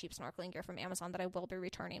really cheap snorkeling gear from Amazon that I will be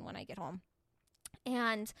returning when I get home.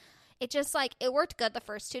 And it just like, it worked good the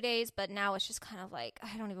first 2 days, but now it's just kind of like,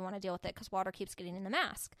 I don't even want to deal with it because water keeps getting in the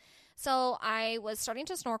mask. So I was starting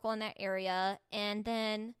to snorkel in that area and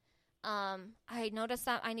then I noticed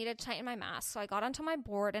that I needed to tighten my mask. So I got onto my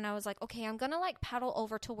board and I was like, okay, I'm going to like paddle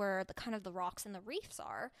over to where the kind of the rocks and the reefs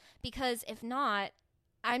are because if not,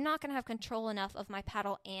 I'm not going to have control enough of my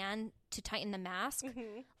paddle and to tighten the mask.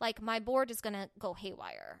 Like, my board is going to go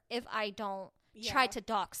haywire if I don't try to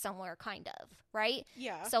dock somewhere, kind of, right?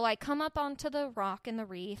 Yeah. So I come up onto the rock and the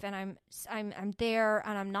reef, and I'm there,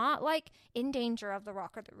 and I'm not, like, in danger of the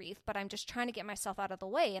rock or the reef, but I'm just trying to get myself out of the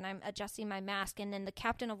way, and I'm adjusting my mask, and then the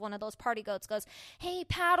captain of one of those party goats goes, hey,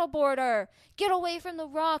 paddleboarder, get away from the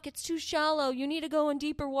rock. It's too shallow. You need to go in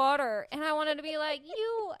deeper water. And I wanted to be like,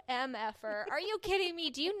 you MFer. Are you kidding me?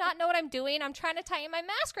 Do you not know what I'm doing? I'm trying to tighten my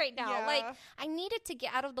mask right now. Yeah. Like, I needed to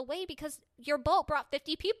get out of the way because your boat brought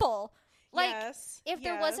 50 people. Like, if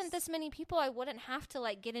there wasn't this many people, I wouldn't have to,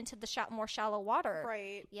 like, get into the more shallow water.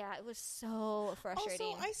 Right. Yeah, it was so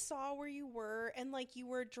frustrating. Also, I saw where you were, and, like, you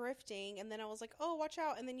were drifting, and then I was like, oh, watch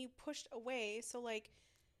out, and then you pushed away, so, like,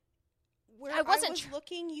 where I was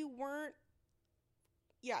looking, you weren't,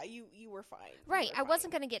 you were fine. Right, I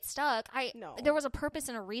wasn't going to get stuck. There was a purpose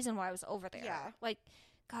and a reason why I was over there. Yeah. Like,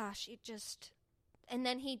 gosh, it just... And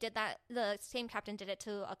then he did that. The same captain did it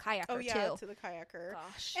to a kayaker, too. Oh, yeah, to the kayaker.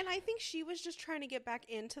 Gosh. And I think she was just trying to get back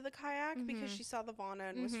into the kayak because she saw the Vana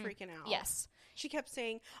and was freaking out. Yes. She kept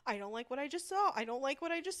saying, I don't like what I just saw. I don't like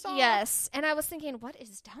what I just saw. Yes. And I was thinking, what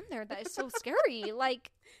is down there that is so scary? Like,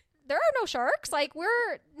 there are no sharks. Like,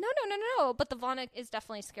 no. But the Vana is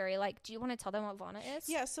definitely scary. Like, do you want to tell them what Vana is?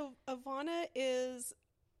 Yeah, so a Vana is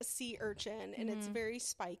a sea urchin and it's very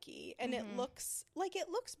spiky and it looks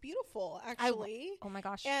beautiful actually. Oh my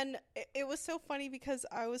gosh. And it was so funny because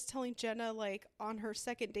I was telling Jenna like on her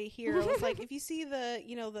second day here, I was like, if you see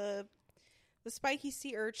the spiky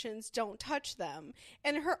sea urchins, don't touch them.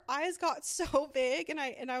 And her eyes got so big and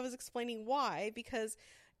I was explaining why, because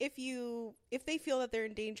if they feel that they're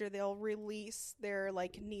in danger, they'll release their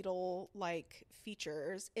like needle like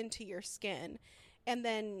features into your skin, and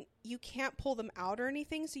then you can't pull them out or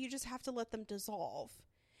anything, so you just have to let them dissolve.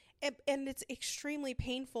 And it's extremely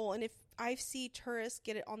painful. And if I see tourists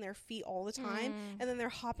get it on their feet all the time, and then they're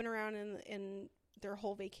hopping around in their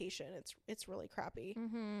whole vacation, it's really crappy.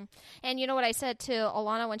 And you know what I said to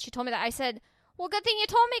Alana when she told me that? I said, well, good thing you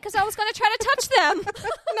told me, because I was going to try to touch them.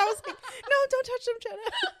 And I was like, no, don't touch them,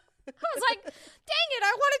 Jenna. I was like, dang it,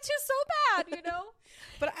 I wanted to so bad, you know?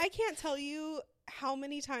 But I can't tell you how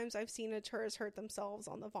many times I've seen a tourist hurt themselves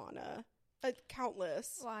on the Vana.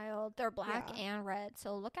 Countless. Wild. They're black and red,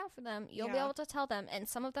 so look out for them. You'll be able to tell them. And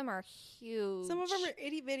some of them are huge. Some of them are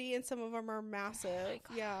itty bitty, and some of them are massive.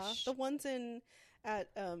 Oh yeah, the ones at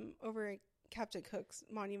over at Captain Cook's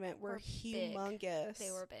monument were humongous. Big. They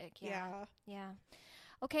were big. Yeah.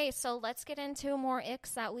 Okay, so let's get into more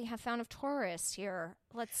icks that we have found of tourists here.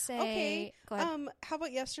 Let's say. Okay. Go ahead. How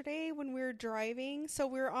about yesterday when we were driving? So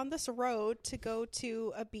we were on this road to go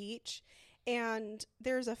to a beach. And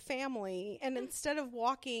there's a family, and instead of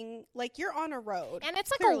walking, like, you're on a road, and it's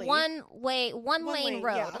like clearly. a one lane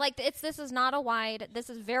road. Yeah. Like, this is not a wide. This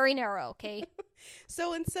is very narrow. Okay.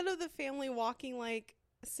 So instead of the family walking like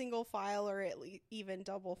single file or at least even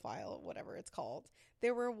double file, whatever it's called, they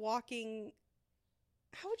were walking.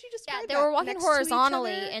 How would you describe that? They were walking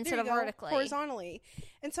horizontally instead of vertically. Horizontally,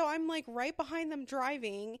 and so I'm like right behind them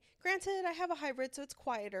driving. Granted, I have a hybrid, so it's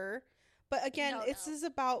quieter. But again, this is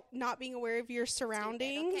about not being aware of your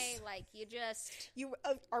surroundings. Okay, like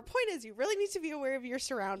our point is you really need to be aware of your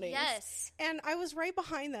surroundings. Yes. And I was right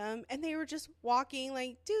behind them, and they were just walking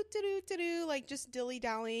like do like just dilly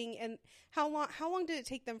dallying. And how long did it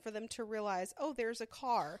take them for them to realize, oh, there's a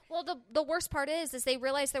car? Well, the worst part is they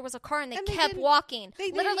realized there was a car, and they kept walking.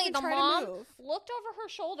 They literally didn't the even try mom to move. looked over her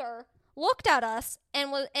shoulder, looked at us, and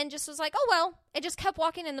just was like, oh well, it just kept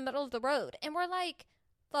walking in the middle of the road, and we're like,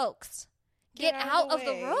 folks. Get out of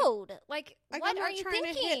the road. Like what are you thinking? I'm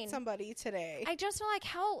trying to hit somebody today. I just feel like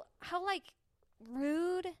how like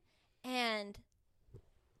rude and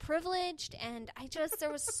privileged, and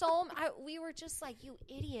there was we were just like, you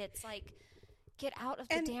idiots, like get out of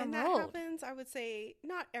the damn road. And that happens, I would say,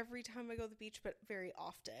 not every time I go to the beach, but very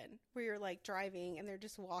often, where you're like driving and they're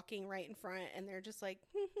just walking right in front and they're just like,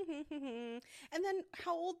 and then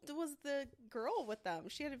how old was the girl with them?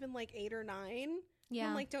 She had been like 8 or 9. Yeah.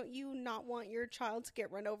 I'm like, don't you not want your child to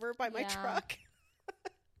get run over by my truck?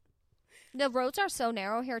 The roads are so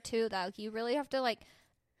narrow here too that you really have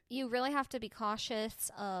to be cautious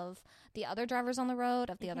of the other drivers on the road,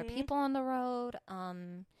 of the other people on the road.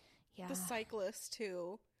 The cyclists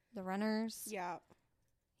too. The runners. Yeah.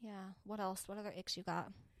 Yeah. What else? What other icks you got?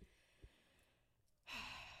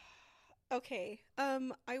 Okay.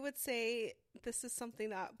 I would say this is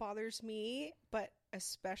something that bothers me, but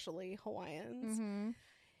especially Hawaiians,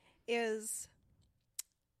 is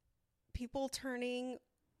people turning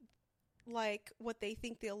like what they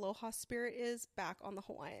think the aloha spirit is back on the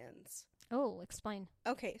Hawaiians. Oh, explain.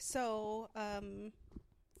 Okay. So,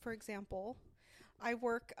 for example, I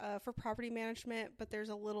work for property management, but there's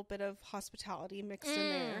a little bit of hospitality mixed in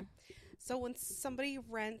there. So when somebody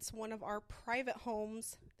rents one of our private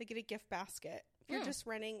homes, they get a gift basket. If you're just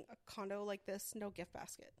renting a condo like this, no gift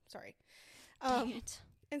basket. Sorry. Dang it.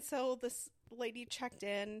 And so this lady checked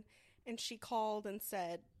in, and she called and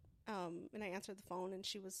said, and I answered the phone, and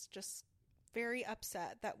she was just very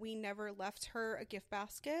upset that we never left her a gift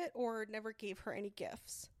basket or never gave her any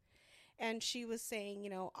gifts. And she was saying,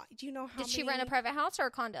 do you know how Did she rent a private house or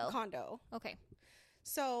a condo? Condo. Okay.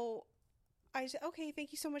 So I said, okay,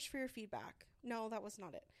 thank you so much for your feedback. No, that was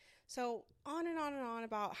not it. So on and on and on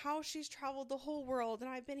about how she's traveled the whole world, and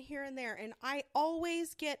I've been here and there, and I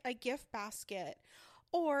always get a gift basket.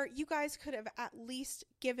 Or you guys could have at least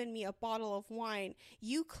given me a bottle of wine.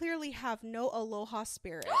 You clearly have no aloha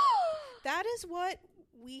spirit. That is what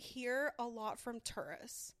we hear a lot from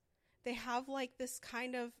tourists. They have like this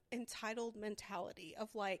kind of entitled mentality of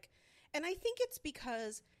like, and I think it's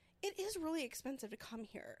because it is really expensive to come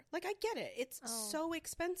here. Like, I get it. It's so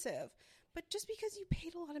expensive. But just because you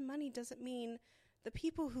paid a lot of money doesn't mean the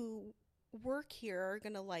people who work here are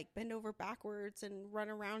going to like bend over backwards and run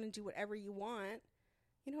around and do whatever you want.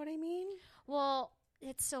 You know what I mean? Well,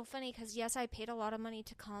 it's so funny because, yes, I paid a lot of money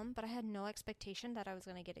to come, but I had no expectation that I was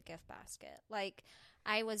going to get a gift basket. Like,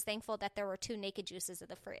 I was thankful that there were 2 naked juices in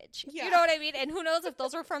the fridge. Yeah. You know what I mean? And who knows if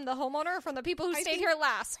those were from the homeowner or from the people who stayed here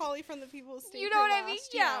last. Probably from the people who stayed here last. You know what I mean?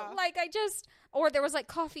 Yeah. Like, or there was like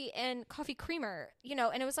coffee and coffee creamer,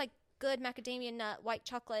 and it was like good macadamia nut, white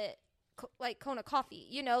chocolate, like Kona coffee.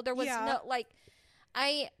 There was no, like,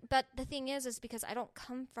 But the thing is because I don't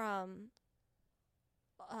come from,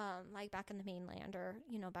 like back in the mainland or,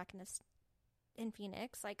 back in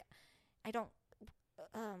Phoenix, like I don't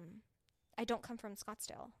come from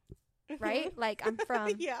Scottsdale, right? Like I'm from,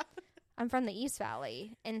 yeah. I'm from the East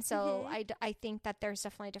Valley. And so Mm-hmm. I think that there's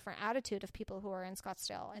definitely a different attitude of people who are in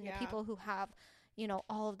Scottsdale and the people who have,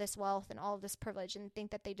 all of this wealth and all of this privilege and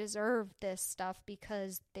think that they deserve this stuff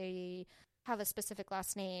because they have a specific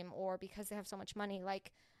last name or because they have so much money.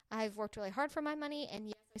 Like, I've worked really hard for my money, and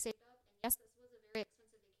yes, I saved up, and yes, this was a very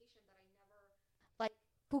expensive vacation that I never, like,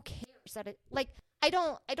 who cares that it, like,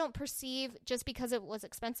 I don't perceive just because it was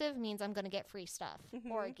expensive means I'm going to get free stuff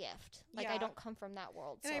or a gift. Like, I don't come from that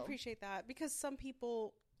world. And so. I appreciate that because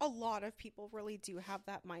a lot of people really do have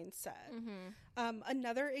that mindset.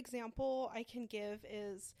 Another example I can give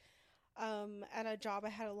is at a job I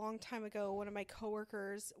had a long time ago, one of my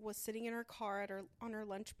coworkers was sitting in her car on her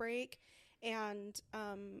lunch break, and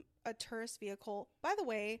a tourist vehicle. By the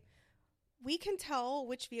way, we can tell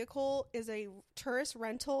which vehicle is a tourist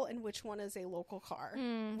rental and which one is a local car.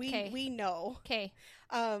 We know. Okay.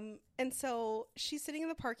 And so she's sitting in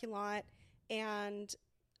the parking lot, and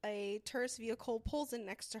a tourist vehicle pulls in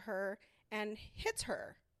next to her and hits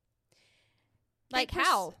her. Like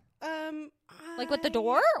how? Like with the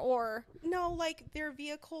door or? No, like their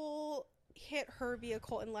vehicle hit her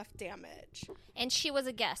vehicle and left damage. And she was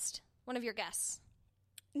a guest. One of your guests.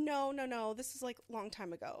 No. This is like a long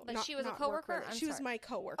time ago. But she was a coworker? She was my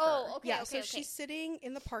coworker. Oh, okay. Yeah, okay. She's sitting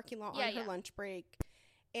in the parking lot on her lunch break,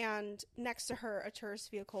 and next to her, a tourist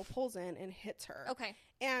vehicle pulls in and hits her. Okay.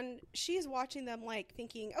 And she's watching them, like,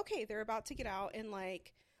 thinking, okay, they're about to get out and,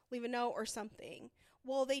 like, leave a note or something.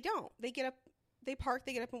 Well, they don't. They get up, they park,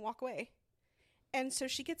 they get up and walk away. And so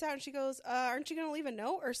she gets out and she goes, aren't you going to leave a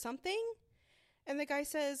note or something? And the guy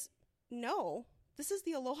says, no, this is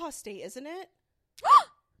the Aloha State, isn't it?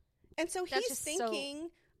 And so he's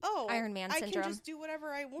thinking, Iron Man syndrome. I can just do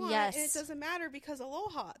whatever I want, and it doesn't matter because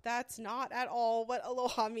aloha. That's not at all what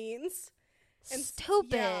aloha means. And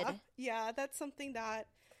stupid. Yeah, that's something that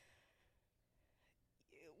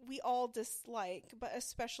we all dislike, but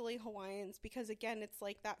especially Hawaiians, because again, it's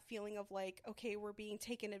like that feeling of like, okay, we're being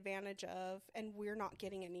taken advantage of and we're not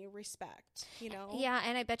getting any respect, Yeah,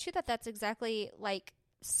 and I bet you that's exactly like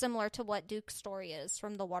similar to what Duke's story is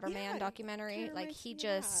from the Waterman documentary. Like he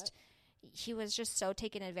was just so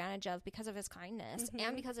taken advantage of because of his kindness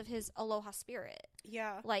and because of his aloha spirit.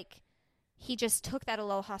 Yeah. Like he just took that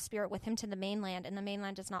aloha spirit with him to the mainland, and the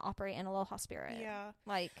mainland does not operate in aloha spirit. Yeah.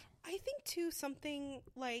 Like I think too something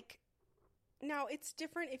like, now it's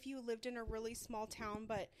different if you lived in a really small town,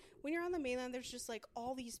 but when you're on the mainland, there's just like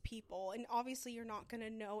all these people, and obviously you're not going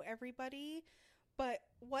to know everybody, but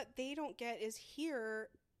what they don't get is here,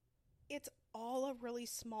 it's all a really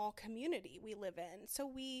small community we live in.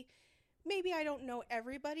 So maybe I don't know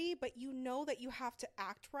everybody, but you know that you have to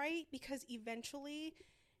act right because eventually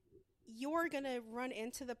you're going to run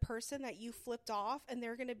into the person that you flipped off, and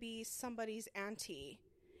they're going to be somebody's auntie.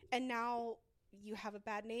 And now you have a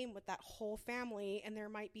bad name with that whole family, and there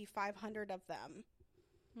might be 500 of them.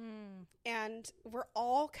 And we're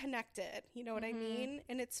all connected. You know what I mean?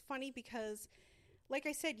 And it's funny because, like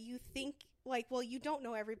I said, you think like, well, you don't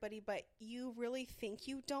know everybody, but you really think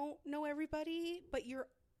you don't know everybody, but you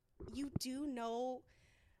do know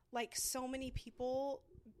like so many people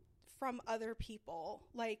from other people.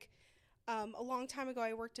 Like a long time ago,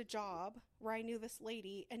 I worked a job where I knew this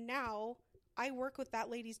lady, and now I work with that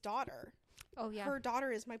lady's daughter. Oh, yeah. Her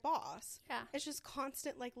daughter is my boss. Yeah. It's just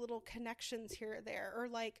constant, like, little connections here or there. Or,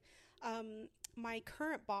 like, my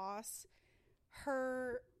current boss,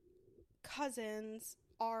 her cousins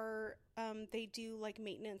are, they do, like,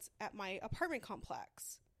 maintenance at my apartment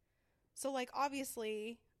complex. So, like,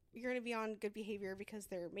 obviously, you're going to be on good behavior because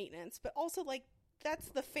they're maintenance. But also, like, that's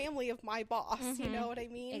the family of my boss. You know what I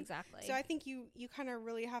mean? Exactly. So I think you kind of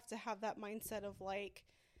really have to have that mindset of, like,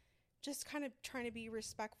 just kind of trying to be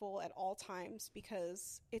respectful at all times,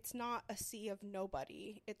 because it's not a sea of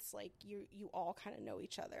nobody. It's like you all kind of know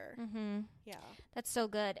each other. Yeah. That's so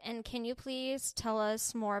good. And can you please tell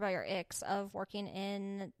us more about your icks of working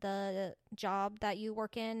in the job that you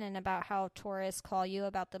work in, and about how tourists call you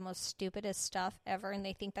about the most stupidest stuff ever, and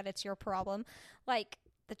they think that it's your problem? Like,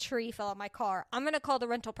 the tree fell on my car. I'm going to call the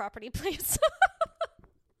rental property, please.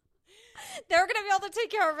 They're going to be able to take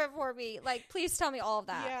care of it for me. Like, please tell me all of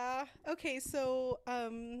that. Yeah. Okay, so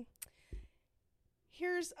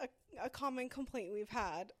here's a common complaint we've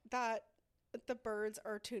had, that the birds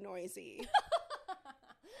are too noisy.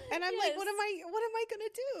 And I'm like, what am I going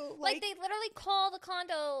to do? Like, they literally call the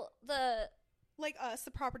condo like us,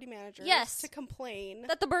 the property managers, yes, to complain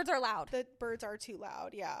that the birds are loud. That birds are too loud,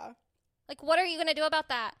 yeah. Like, what are you going to do about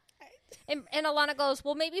that? And Alana goes,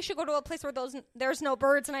 well, maybe you should go to a place where there's no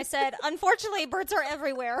birds. And I said, unfortunately, birds are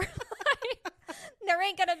everywhere. There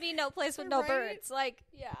ain't going to be no place with no birds. Like,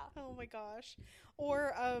 yeah. Oh, my gosh.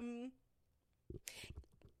 Or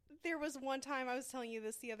there was one time, I was telling you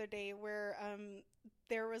this the other day, where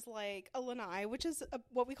there was like a lanai, which is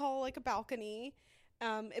what we call like a balcony.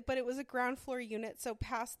 But it was a ground floor unit, so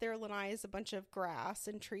past their lanai is a bunch of grass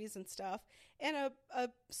and trees and stuff. And a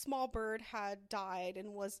small bird had died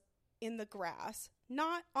and was in the grass,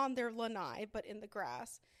 not on their lanai, but in the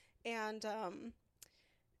grass. And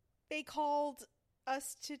they called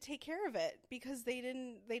us to take care of it because they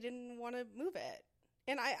didn't want to move it.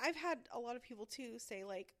 And I've had a lot of people too say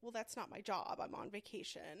like, well, that's not my job. I'm on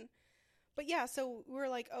vacation. But yeah, so we were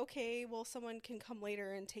like, okay, well, someone can come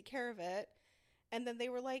later and take care of it. And then they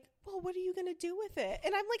were like, well, what are you going to do with it?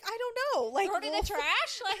 And I'm like, I don't know. Like, throw it in the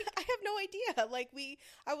trash? Like, I have no idea. Like,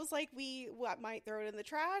 I was like, we might throw it in the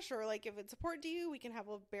trash, or like, if it's important to you, we can have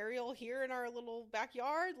a burial here in our little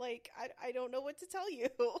backyard. Like, I don't know what to tell you.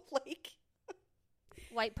 Like,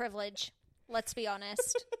 white privilege. Let's be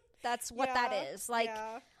honest. That's what that is. Like,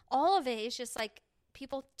 all of it is just like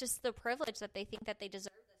people, just the privilege that they think that they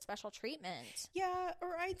deserve the special treatment. Yeah.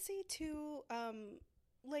 Or I'd say too,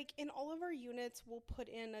 like in all of our units, we'll put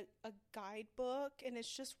in a guidebook, and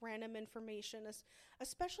it's just random information,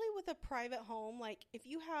 especially with a private home. Like if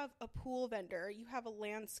you have a pool vendor, you have a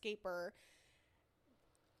landscaper,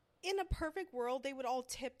 in a perfect world, they would all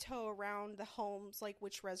tiptoe around the homes, like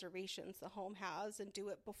which reservations the home has, and do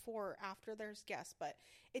it before or after there's guests. But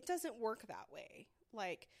it doesn't work that way.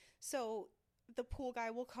 Like, so the pool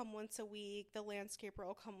guy will come once a week, the landscaper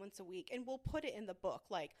will come once a week, and we'll put it in the book.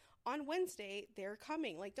 Like, on Wednesday, they're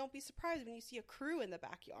coming. Like, don't be surprised when you see a crew in the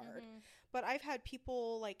backyard. Mm-hmm. But I've had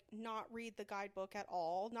people, like, not read the guidebook at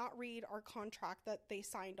all, not read our contract that they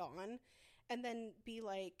signed on, and then be,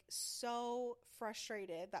 like, so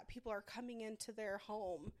frustrated that people are coming into their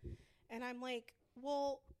home. And I'm like,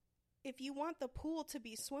 well, if you want the pool to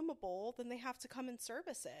be swimmable, then they have to come and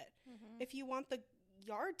service it. Mm-hmm. If you want the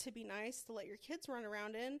yard to be nice to let your kids run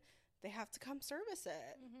around in, they have to come service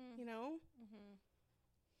it, mm-hmm. you know? Mm-hmm.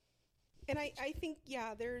 And I think,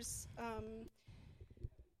 yeah, there's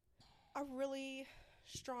a really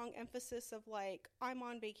strong emphasis of like, I'm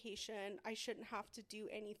on vacation. I shouldn't have to do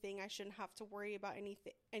anything. I shouldn't have to worry about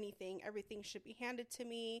anything. Everything should be handed to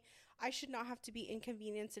me. I should not have to be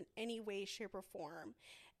inconvenienced in any way, shape, or form.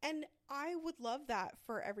 And I would love that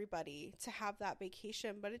for everybody to have that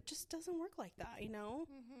vacation, but it just doesn't work like that, you know?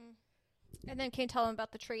 Mm-hmm. And then can you tell them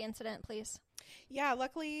about the tree incident, please? Yeah,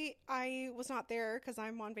 luckily I was not there because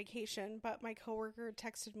I'm on vacation, but my coworker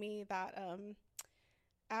texted me that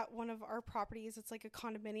at one of our properties, it's like a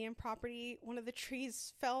condominium property, one of the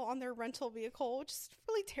trees fell on their rental vehicle, which is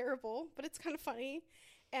really terrible, but it's kind of funny.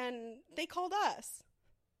 And they called us.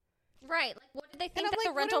 Right. Like, what did they think that like,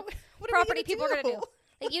 the rental what property people are going to do?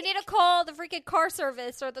 Like, you need to call the freaking car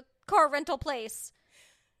service or the car rental place.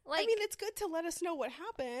 Like, I mean, it's good to let us know what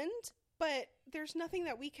happened, but there's nothing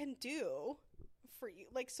that we can do for you.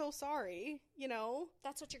 Like, so sorry, you know?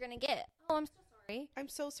 That's what you're going to get. Oh, I'm so sorry. I'm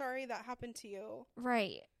so sorry that happened to you.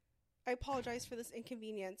 Right. I apologize for this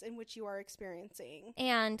inconvenience in which you are experiencing.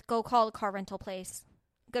 And go call the car rental place.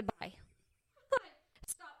 Goodbye.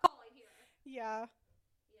 Stop calling here. Yeah.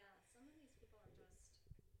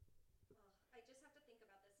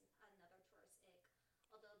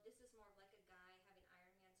 But I just have to tell you because I just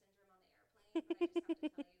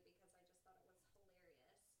thought it was hilarious.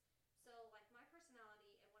 So, like, my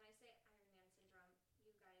personality, and when I say Iron Man syndrome,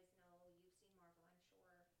 you guys know, you've seen Marvel, I'm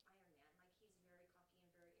sure, Iron Man, like, he's very cocky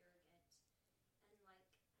and very arrogant, and, like,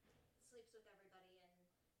 sleeps with everybody, but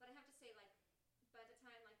I have to say, like, by the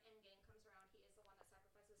time, like, Endgame comes around, he is the one that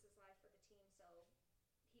sacrifices his life for the team, so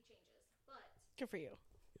he changes, but... Good for you.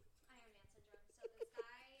 Iron Man syndrome. So, this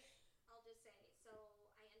guy, I'll just say, so,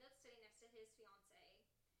 I ended up sitting next to his fiance,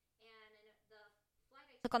 and in the flight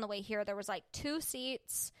I took on the way here, there was like 2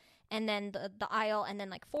 seats, and then the aisle, and then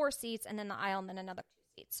like 4 seats, and then the aisle, and then another 2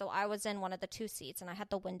 seats. So I was in one of the 2 seats, and I had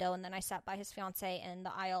the window, and then I sat by his fiance in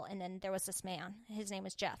the aisle, and then there was this man. His name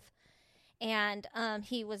was Jeff. And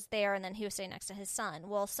he was there, and then he was sitting next to his son.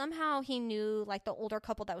 Well, somehow he knew, like, the older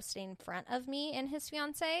couple that was sitting in front of me and his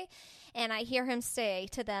fiance. And I hear him say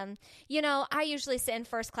to them, you know, I usually sit in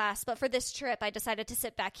first class, but for this trip, I decided to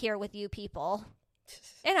sit back here with you people.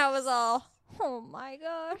 And I was all, oh, my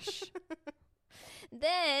gosh.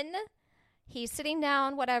 Then he's sitting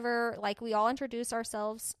down, whatever. Like, we all introduce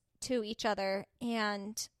ourselves to each other.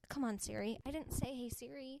 And, come on, Siri. I didn't say, hey,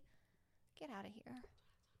 Siri. Get out of here.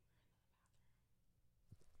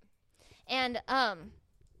 And,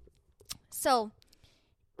 so,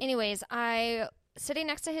 anyways, I sitting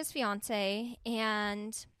next to his fiance,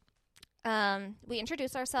 and we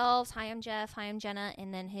introduced ourselves. Hi, I'm Jeff. Hi, I'm Jenna.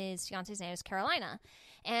 And then his fiance's name is Carolina.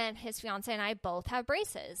 And his fiance and I both have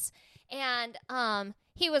braces. And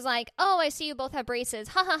he was like, oh, I see you both have braces.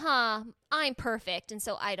 Ha, ha, ha. I'm perfect, and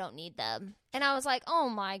so I don't need them. And I was like, oh,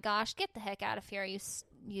 my gosh, get the heck out of here,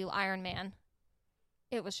 you Iron Man.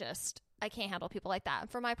 It was just, I can't handle people like that. And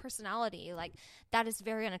for my personality, like, that is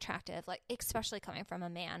very unattractive, like, especially coming from a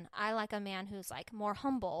man. I like a man who's, like, more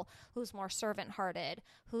humble, who's more servant-hearted,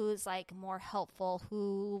 who's, like, more helpful,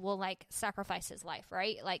 who will, like, sacrifice his life,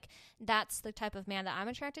 right? Like, that's the type of man that I'm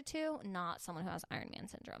attracted to, not someone who has Iron Man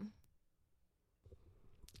syndrome.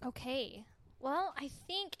 Okay. Well, I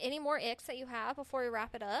think any more icks that you have before we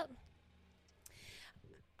wrap it up?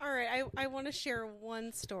 All right. I want to share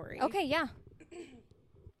one story. Okay, yeah.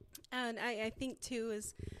 And I think, too,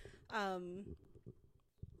 is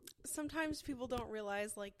sometimes people don't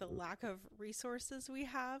realize, like, the lack of resources we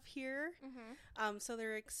have here. Mm-hmm. So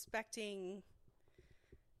they're expecting,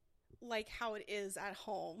 like, how it is at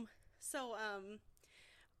home. So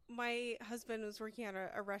my husband was working at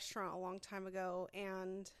a restaurant a long time ago,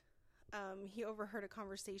 and he overheard a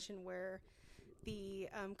conversation where the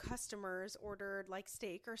customers ordered, like,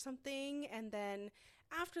 steak or something, and then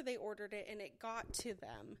after they ordered it and it got to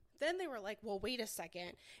them, then they were like, well, wait a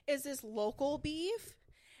second, is this local beef?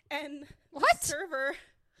 And what? The server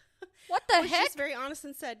what the was heck? just very honest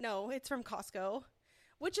and said, no, it's from Costco,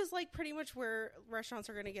 which is, like, pretty much where restaurants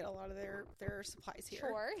are going to get a lot of their supplies here.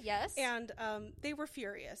 Sure, yes. And they were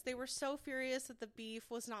furious. They were so furious that the beef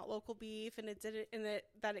was not local beef, and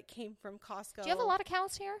that it came from Costco. Do you have a lot of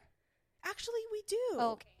cows here? Actually, we do.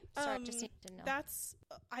 Oh, okay. Sorry, just need to know. That's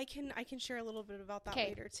I can share a little bit about that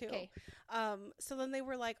later too. Okay. So then they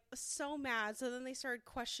were, like, so mad. So then they started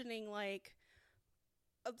questioning, like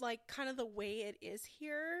kind of the way it is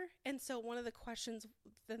here. And so one of the questions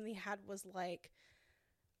then they had was like,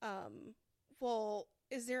 well,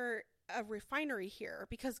 is there a refinery here?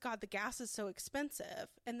 Because God, the gas is so expensive.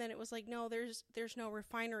 And then it was like, no, there's no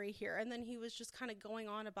refinery here. And then he was just kind of going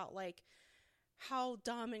on about, like, how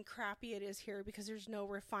dumb and crappy it is here because there's no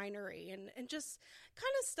refinery and just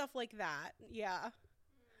kind of stuff like that. Yeah.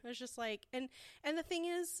 It was just like, and the thing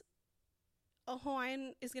is, a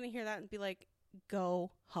Hawaiian is going to hear that and be like, go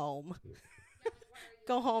home.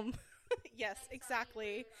 Go home. Yes,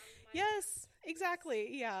 exactly. Yes,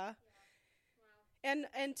 exactly. Yeah. And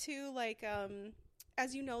too, like,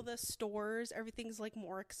 as you know, the stores, everything's, like,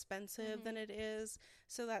 more expensive than it is.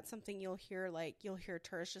 So that's something you'll hear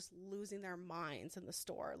tourists just losing their minds in the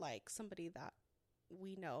store. Like, somebody that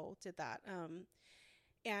we know did that.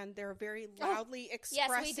 And they're very loudly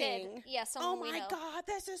expressing. Yes, we did. Yes, oh my God,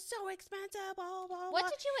 this is so expensive. Blah, blah, what blah.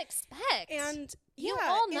 did you expect? And you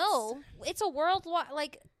all know it's a worldwide,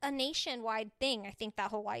 like, a nationwide thing. I think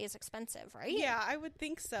that Hawaii is expensive, right? Yeah, I would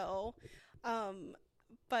think so.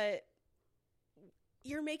 But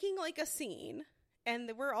you're making, like, a scene,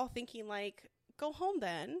 and we're all thinking, like, go home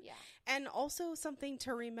then. Yeah. And also something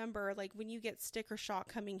to remember, like, when you get sticker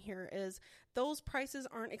shock coming here, is those prices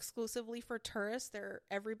aren't exclusively for tourists.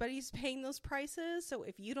 Everybody's paying those prices. So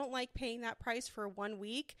if you don't like paying that price for 1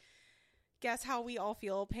 week, guess how we all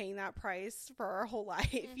feel paying that price for our whole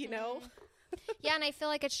life, you know? Yeah, and I feel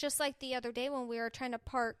like it's just like the other day when we were trying to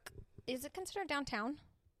park. Is it considered downtown?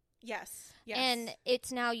 Yes. And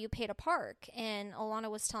it's now you pay to park. And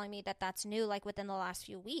Alana was telling me that that's new, like, within the last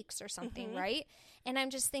few weeks or something, right? And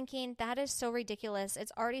I'm just thinking, that is so ridiculous.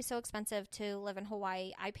 It's already so expensive to live in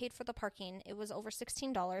Hawaii. I paid for the parking. It was over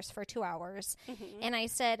 $16 for 2 hours. And I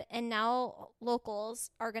said, and now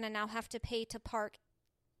locals are going to now have to pay to park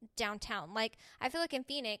downtown. Like, I feel like in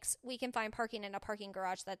Phoenix, we can find parking in a parking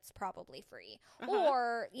garage that's probably free.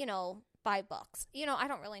 Or, you know, $5. You know, I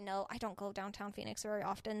don't really know. I don't go downtown Phoenix very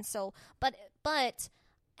often. So, but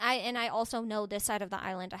I also know this side of the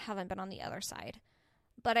island. I haven't been on the other side.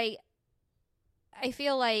 But I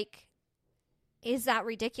feel like, is that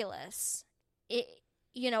ridiculous?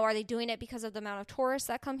 Are they doing it because of the amount of tourists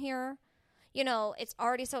that come here? You know, it's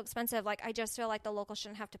already so expensive. Like, I just feel like the locals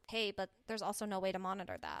shouldn't have to pay, but there's also no way to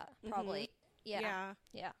monitor that, probably. Yeah,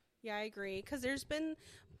 I agree. Because there's been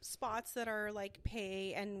spots that are, like,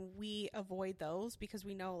 pay, and we avoid those because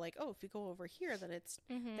we know, like, oh, if you go over here, then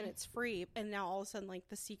it's free. And now all of a sudden, like,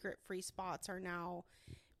 the secret free spots are now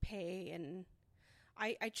pay. And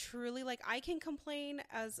I truly, like, I can complain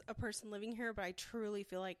as a person living here, but I truly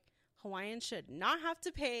feel like Hawaiians should not have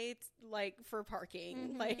to pay like for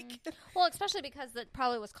parking. Like, well, especially because that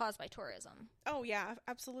probably was caused by tourism. Oh yeah,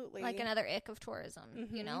 absolutely. Like another ick of tourism,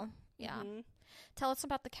 you know? Yeah. Tell us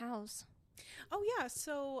about the cows. Oh yeah,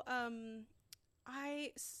 so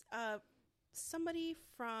somebody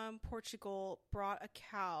from Portugal brought a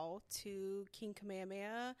cow to King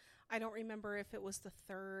Kamehameha. I don't remember if it was the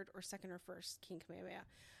third or second or first King Kamehameha,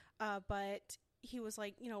 but he was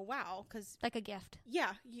like, wow, because like a gift.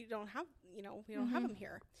 Yeah, we don't have them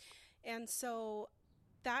here, and so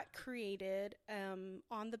that created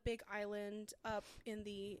on the Big Island up in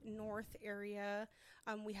the north area,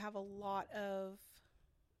 we have a lot of,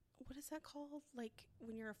 what is that called? Like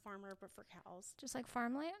when you're a farmer, but for cows. Just like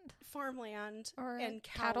farmland? Farmland. Or and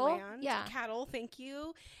cattle? Land. Yeah. Cattle, thank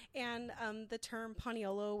you. And the term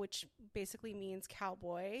paniolo, which basically means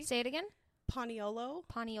cowboy. Say it again? Paniolo.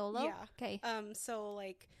 Paniolo? Yeah. Okay. So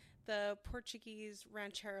like the Portuguese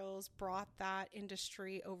rancheros brought that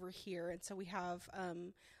industry over here. And so we have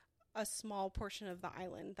a small portion of the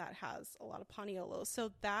island that has a lot of paniolo.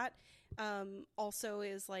 So that also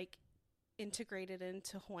is like integrated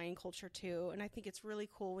into Hawaiian culture too, and I think it's really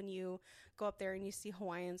cool when you go up there and you see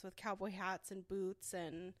Hawaiians with cowboy hats and boots,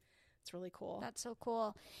 and it's really cool. That's so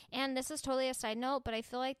cool. And this is totally a side note, but I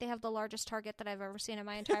feel like they have the largest Target that I've ever seen in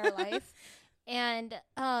my entire life. And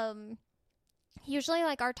usually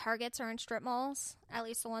like our Targets are in strip malls, at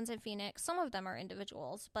least the ones in Phoenix. Some of them are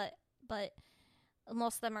individuals, but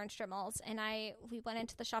most of them are in strip malls. And we went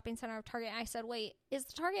into the shopping center of Target, and I said, wait, is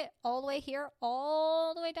the Target all the way here,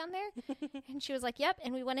 all the way down there? And she was like, yep.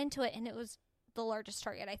 And we went into it, and it was the largest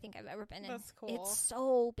Target I think I've ever been in. That's cool. It's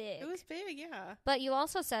so big. It was big, yeah. But you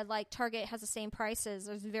also said, like, Target has the same prices.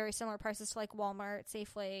 There's very similar prices to, like, Walmart,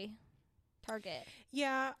 Safeway, Target.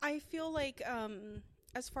 Yeah, I feel like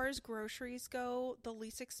as far as groceries go, the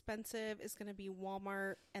least expensive is going to be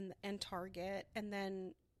Walmart and Target. And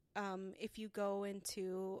then if you go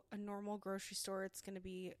into a normal grocery store, it's going to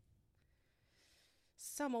be,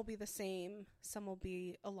 some will be the same, some will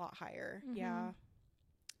be a lot higher. Yeah.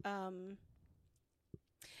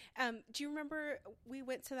 Do you remember we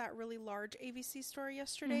went to that really large ABC store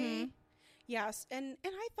yesterday? Yes. And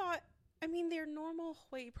I thought, I mean, they're normal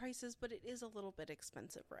Hawaii prices, but it is a little bit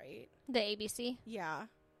expensive, right? The ABC? Yeah.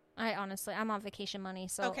 I'm on vacation money,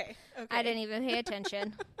 so okay. I didn't even pay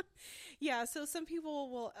attention. Yeah, so some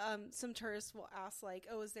people will, some tourists will ask, like,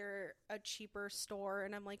 oh, is there a cheaper store?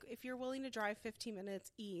 And I'm like, if you're willing to drive 15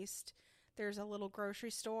 minutes east, there's a little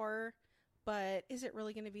grocery store, but is it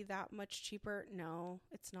really going to be that much cheaper? No,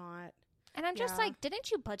 it's not. And I'm just like,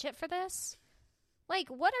 didn't you budget for this? Like,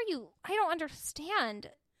 what are you, I don't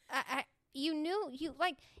understand. You knew,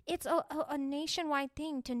 it's a nationwide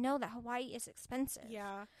thing to know that Hawaii is expensive.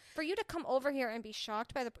 Yeah. For you to come over here and be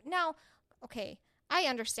shocked by now, okay, I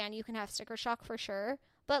understand you can have sticker shock for sure,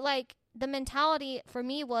 but like the mentality for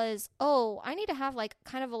me was, oh, I need to have like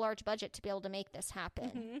kind of a large budget to be able to make this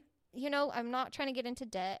happen. You know, I'm not trying to get into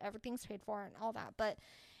debt. Everything's paid for and all that. But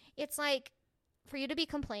it's like, for you to be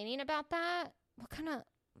complaining about that, what kind of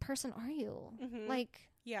person are you? Like,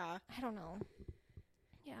 yeah, I don't know.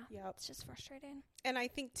 Yeah. Yep. It's just frustrating. And I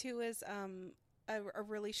think too is a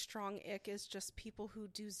really strong ick is just people who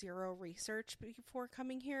do zero research before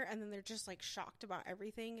coming here, and then they're just like shocked about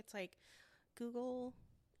everything. It's like, Google,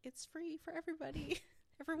 it's free for everybody.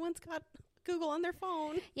 Everyone's got Google on their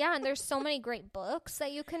phone. Yeah, and there's so many great books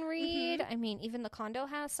that you can read. I mean, even the condo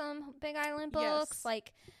has some Big Island books. Yes.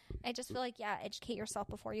 Like, I just feel like, educate yourself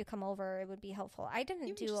before you come over. It would be helpful. I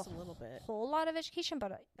didn't do a little bit. Whole lot of education,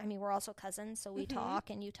 but I mean, we're also cousins, so we talk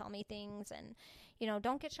and you tell me things, and you know,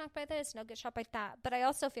 don't get shocked by this, don't get shocked by that. But I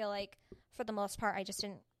also feel like, for the most part, I just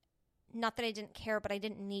didn't, not that I didn't care, but I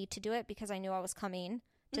didn't need to do it because I knew I was coming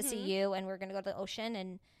to see you, and we're going to go to the ocean,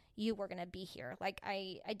 and you were going to be here. Like,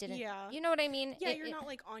 I didn't, you know what I mean? Yeah, you're not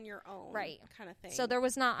like on your own. Right. Kind of thing. So there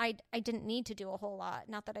was not, I didn't need to do a whole lot.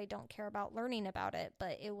 Not that I don't care about learning about it,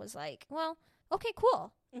 but it was like, well, okay,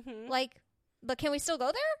 cool. Like, but can we still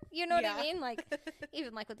go there? You know what I mean? Like,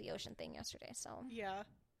 even like with the ocean thing yesterday. So yeah.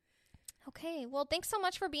 Okay. Well, thanks so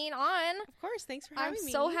much for being on. Of course. Thanks for having me. I'm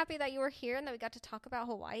so happy that you were here and that we got to talk about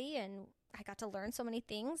Hawaii, and I got to learn so many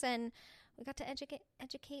things, and we got to educate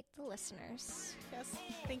the listeners. Yes.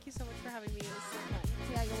 Thank you so much for having me. It was so fun.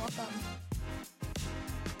 Yeah, you're welcome.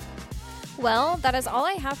 Well, that is all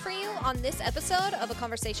I have for you on this episode of A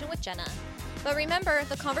Conversation with Jenna. But remember,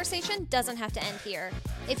 the conversation doesn't have to end here.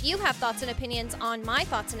 If you have thoughts and opinions on my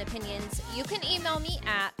thoughts and opinions, you can email me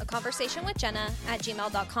at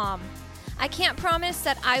aconversationwithjenna@gmail.com. I can't promise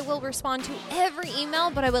that I will respond to every email,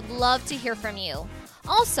 but I would love to hear from you.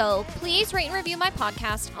 Also, please rate and review my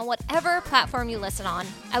podcast on whatever platform you listen on.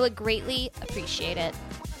 I would greatly appreciate it.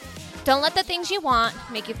 Don't let the things you want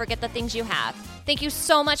make you forget the things you have. Thank you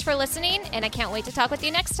so much for listening, and I can't wait to talk with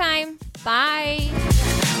you next time. Bye.